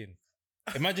striking.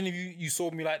 Imagine if you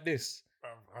saw me like this.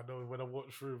 I know when I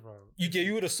walk through, bro.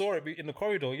 You would have saw it in the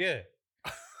corridor, yeah.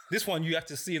 This one you have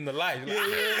to see in the light.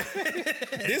 Yeah.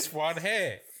 This one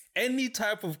here, any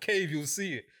type of cave you'll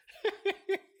see it.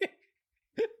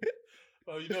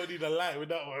 Oh, you don't need a light with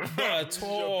that one. Not This at is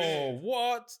your all. beard.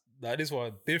 What? Nah, this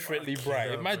one differently Fucking bright.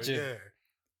 hell, Imagine bro, yeah.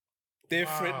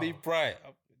 differently Wow. bright.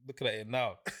 I'm looking at it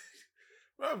now.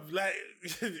 Bro, like,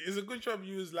 it's a good job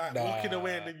you was like walking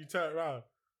away and then you turn around.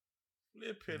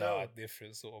 Flipping Nah, out.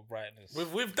 different sort of brightness.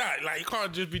 With that, like, you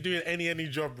can't just be doing any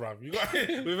job, bro. You got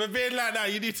with a beard like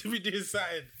that, you need to be doing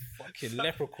something. Fucking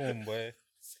leprechaun, boy.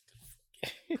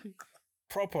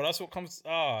 Proper. That's what comes.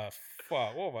 Fuck.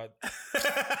 What about?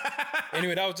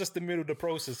 Anyway, that was just the middle of the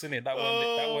process, innit? That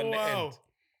one, the end.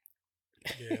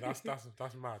 Yeah, that's mad.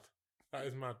 That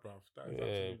is mad, bro. That is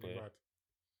absolutely bro. mad.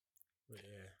 But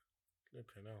yeah,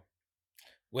 flipping out.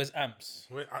 Where's Amps?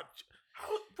 Wait, how,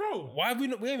 bro? Why have we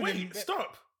not? We haven't even Wait,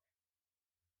 stop.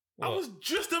 I What? was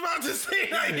just about to say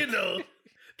that, you know.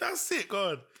 That's it,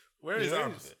 God. Where is Yeah,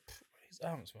 Amps?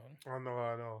 Where's Amps, man? I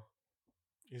know.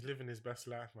 He's living his best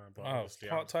life, man. But Oh, obviously,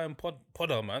 part-time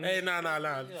podder, man. Hey,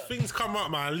 nah. Things come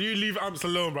up, man. You leave Amps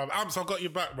alone, bro. Amps, I got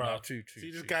your back, bro. Nah, true.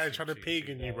 See this guy trying to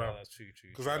pagan you, bro. That's true.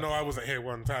 Because I know I wasn't here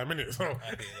one time, innit? So, I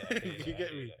hear that. you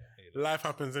get me? Life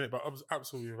happens, innit? But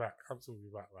Amps will be back. Amps will be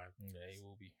back, man. Yeah, he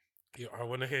will be. Yeah, I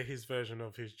want to hear his version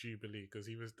of his Jubilee because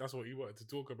that's what he wanted to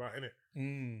talk about,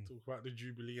 innit? Talk about the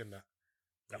Jubilee and that.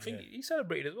 I think he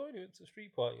celebrated as well. He went to a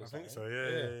street party. Or I think something.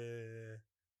 so,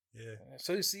 yeah.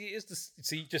 So see,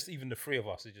 just even the three of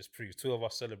us. It just proves two of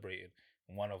us celebrated,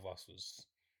 and one of us was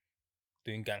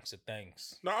doing gangster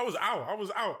things. No, I was out.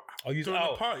 Oh, you was during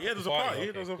out? the party. Yeah, there was a Party, party.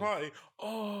 okay, There was a cool. party.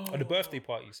 Oh, Oh, the birthday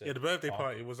party. You said. Yeah, the birthday Oh,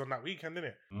 party was on that weekend,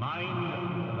 innit?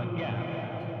 Mind the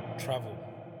gap. Travel,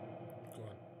 Go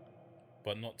on.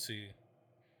 but not to.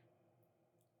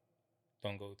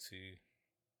 Don't go to.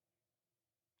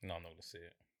 No, I'm not gonna say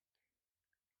it.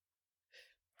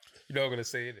 You know I'm gonna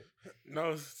say it.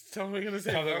 No, tell me what you're gonna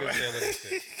say. I'm not bro. gonna say it. I'm not gonna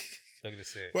say it. I'm not gonna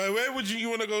say it. Wait, where would you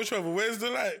want to go travel? Where's the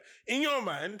like in your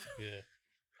mind?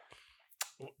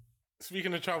 Yeah.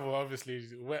 Speaking of travel, obviously,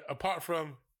 apart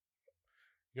from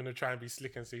you're gonna try and be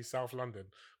slick and say South London,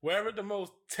 where are the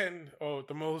most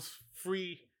the most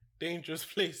free, dangerous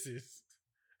places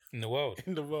In the world,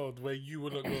 in the world where you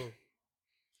wouldn't go?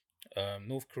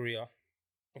 North Korea,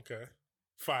 Okay,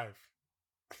 5.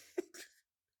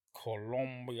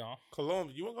 Colombia,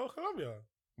 Colombia. You want to go to Colombia?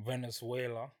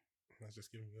 Venezuela, I was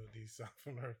just giving you these South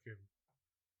American.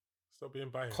 Stop being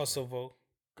biased. Kosovo,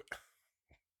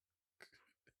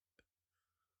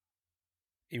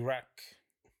 Iraq.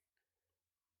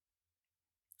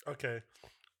 Okay,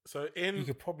 so You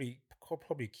could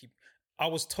probably keep. I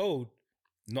was told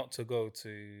not to go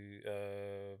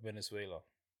to Venezuela.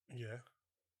 yeah.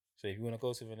 So if you want to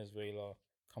go to Venezuela,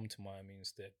 come to Miami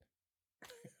instead.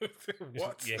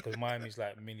 What? Yeah, because Miami's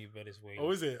like mini Venezuela. Oh,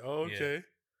 is it? Oh, Yeah. okay.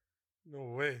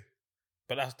 No way.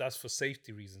 But that's for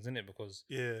safety reasons, isn't it? Because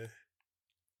Yeah.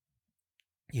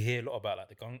 you hear a lot about like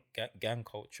the gang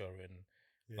culture and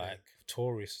Yeah. like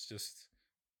tourists just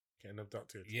Getting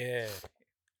abducted. yeah,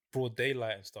 broad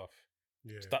daylight and stuff.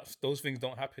 Yeah. Those things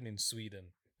don't happen in Sweden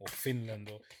or Finland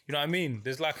or you know what I mean.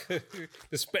 There's like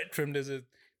the spectrum. There's a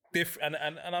different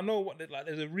and I know what like.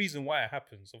 There's a reason why it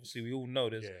happens. Obviously, we all know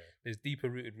there's deeper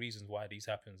rooted reasons why these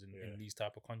happens in these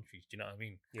type of countries. Do you know what I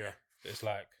mean? Yeah. It's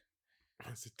like,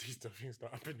 It's these the things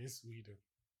that happen in Sweden.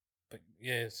 but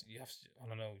yes, you have. To, I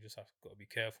don't know. You just have got to be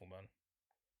careful, man.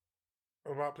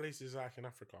 What about places like in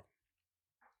Africa?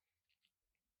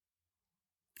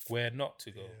 Where not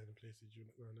to go? Yeah, the places you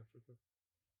not go in Africa.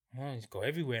 Oh, you go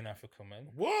everywhere in Africa, man.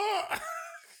 What?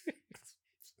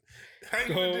 How you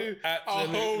Go gonna do a whole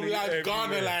absolutely like Ghana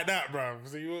everywhere. like that, bro?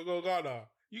 So you won't go Ghana?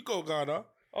 You go Ghana.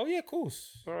 Oh yeah, of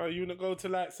course. All right, you wanna go to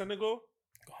like Senegal?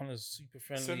 Ghana's super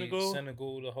friendly. Senegal?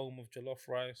 Senegal, the home of jollof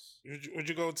rice. Would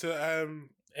you go to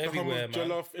Everywhere, man.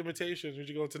 Jollof imitations. Would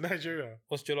you go to Nigeria?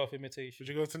 What's jollof imitation? Would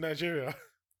you go to Nigeria?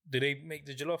 Do they make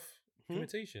the jollof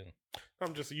imitation?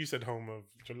 You said home of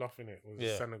jollof in it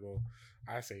was Senegal.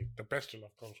 I say the best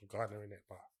jollof comes from Ghana in it,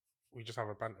 but we just have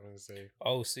a banter and say,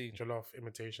 oh, see, jollof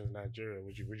imitations Nigeria.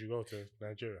 Would you go to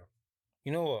Nigeria?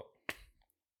 You know what?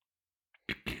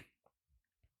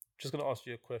 Just gonna ask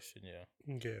you a question, yeah.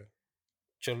 Yeah.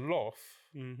 Jollof.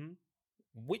 Mm-hmm.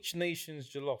 Which nation's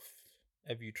jollof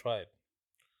have you tried?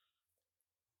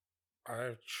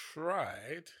 I've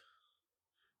tried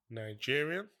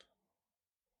Nigerian.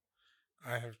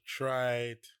 I have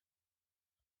tried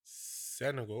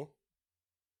Senegal.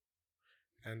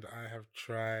 And I have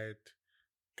tried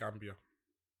Gambia.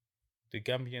 The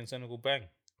Gambia and Senegal bang?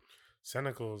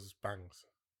 Senegal's bangs.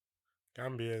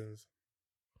 Gambians.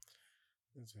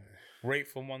 Rate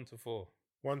from 1 to 4.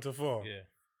 1 to 4? Yeah.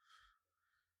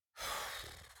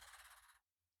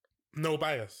 No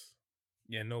bias.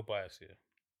 Yeah, no bias here.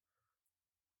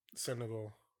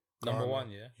 Senegal. Number Ghana. 1,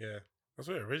 yeah? Yeah. That's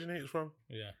where it originates from.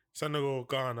 Yeah. Senegal,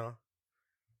 Ghana.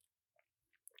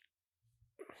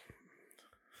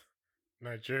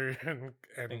 Nigerian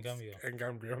and Gambia. And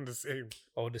Gambia on the same.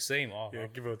 Oh, the same? Oh, Yeah,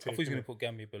 give or I take. thought he was going to put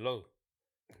Gambia below.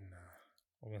 Nah.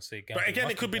 I'm going to say Gambia. But again,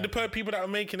 Must it could be Gambia. the people that are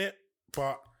making it.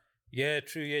 But Yeah,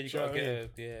 true. Yeah, you Do you know got what to I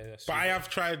get yeah. That's But true. I have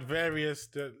tried various.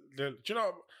 Do you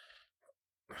know?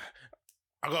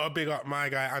 I got to big up my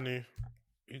guy Anu.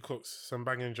 He cooks some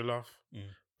banging jollof,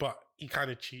 but he kind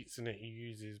of cheats in it. He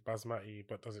uses basmati,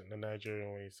 but does it the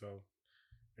Nigerian way. So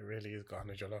it really is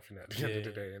Ghana jollof in it at the end of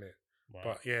the day, innit? Right.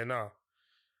 But yeah, no.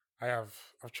 I've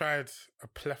tried a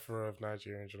plethora of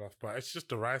Nigerian jollof, but it's just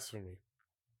the rice for me.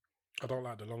 I don't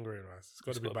like the long grain rice. It's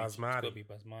got to be basmati. It's got to be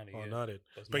basmati. Oh, Yeah. no, dude.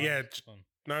 Basmati But yeah, is fun.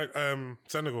 no,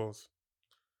 Senegal's.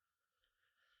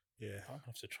 Yeah, I'll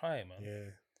have to try it, man.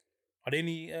 yeah. Are there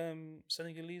any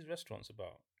Senegalese restaurants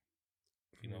about?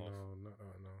 You know,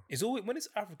 No. it's always when it's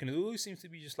African. It always seems to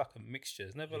be just like a mixture.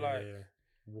 It's never like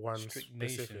one strict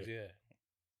specific. nations.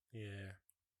 Yeah, Yeah.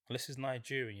 unless it's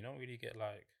Nigerian, you don't really get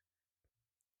like.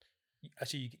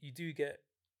 Actually, you do get.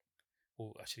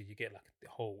 Well, actually, you get like the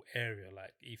whole area,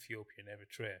 like Ethiopia and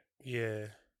Eritrea. Yeah.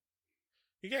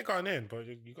 You get Ghanaian, but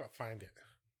you got to find it.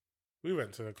 We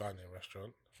went to the Ghanaian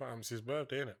restaurant. It's his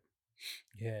birthday, innit?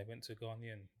 Yeah, went to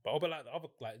Ghanaian, but like the other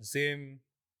like Zim.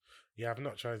 Yeah, I've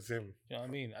not tried Zim. You know what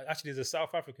I mean? Actually, there's a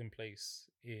South African place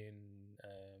in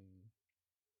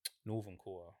Northern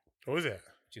Quarter, Oh, is it?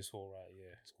 which is all right.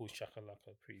 Yeah, it's called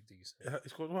Shakalaka. Pretty decent.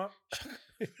 It's called what?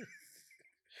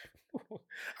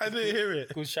 I didn't hear it.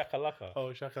 It's called Shakalaka. Oh,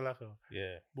 shakalaka.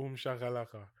 Yeah, Boom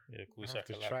shakalaka. yeah, called I'll have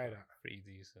to Shakalaka. try that. Pretty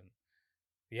decent.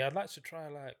 Yeah, I'd like to try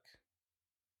like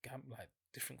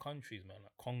different countries, man,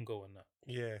 like Congo and that.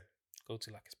 Yeah. Go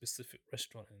to like a specific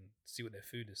restaurant and see what their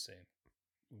food is saying.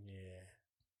 Yeah.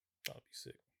 That'd be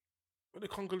sick. What the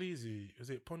Congolese, is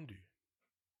it pondu?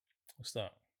 What's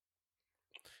that?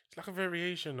 It's like a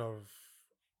variation of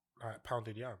like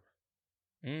pounded yam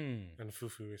Mm. and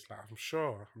fufu. It's like I'm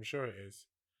sure it is.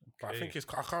 But I Okay. think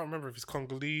I can't remember if it's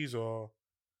Congolese or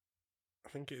I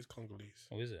think it is Congolese.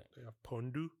 Oh, is it? They have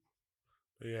pondu.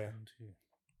 But yeah.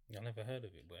 Yeah, I never heard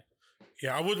of it, boy.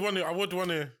 Yeah, I would want to,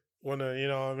 you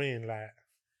know what I mean? Like,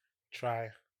 try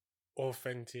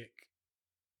authentic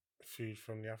food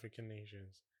from the African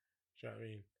nations. Do you know what I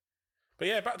mean? But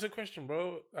yeah, back to the question,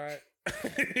 bro. Like,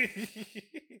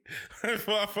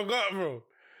 I forgot, bro.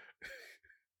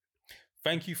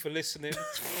 Thank you for listening.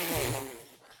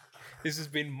 This has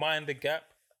been Mind the Gap,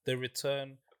 The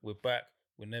Return. We're back.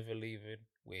 We're never leaving.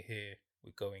 We're here.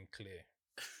 We're going clear.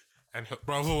 And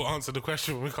bro, we'll answer the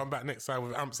question when we come back next time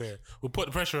with Amps here. We'll put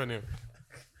the pressure on him.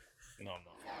 No.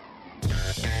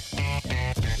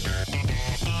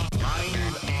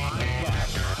 Mind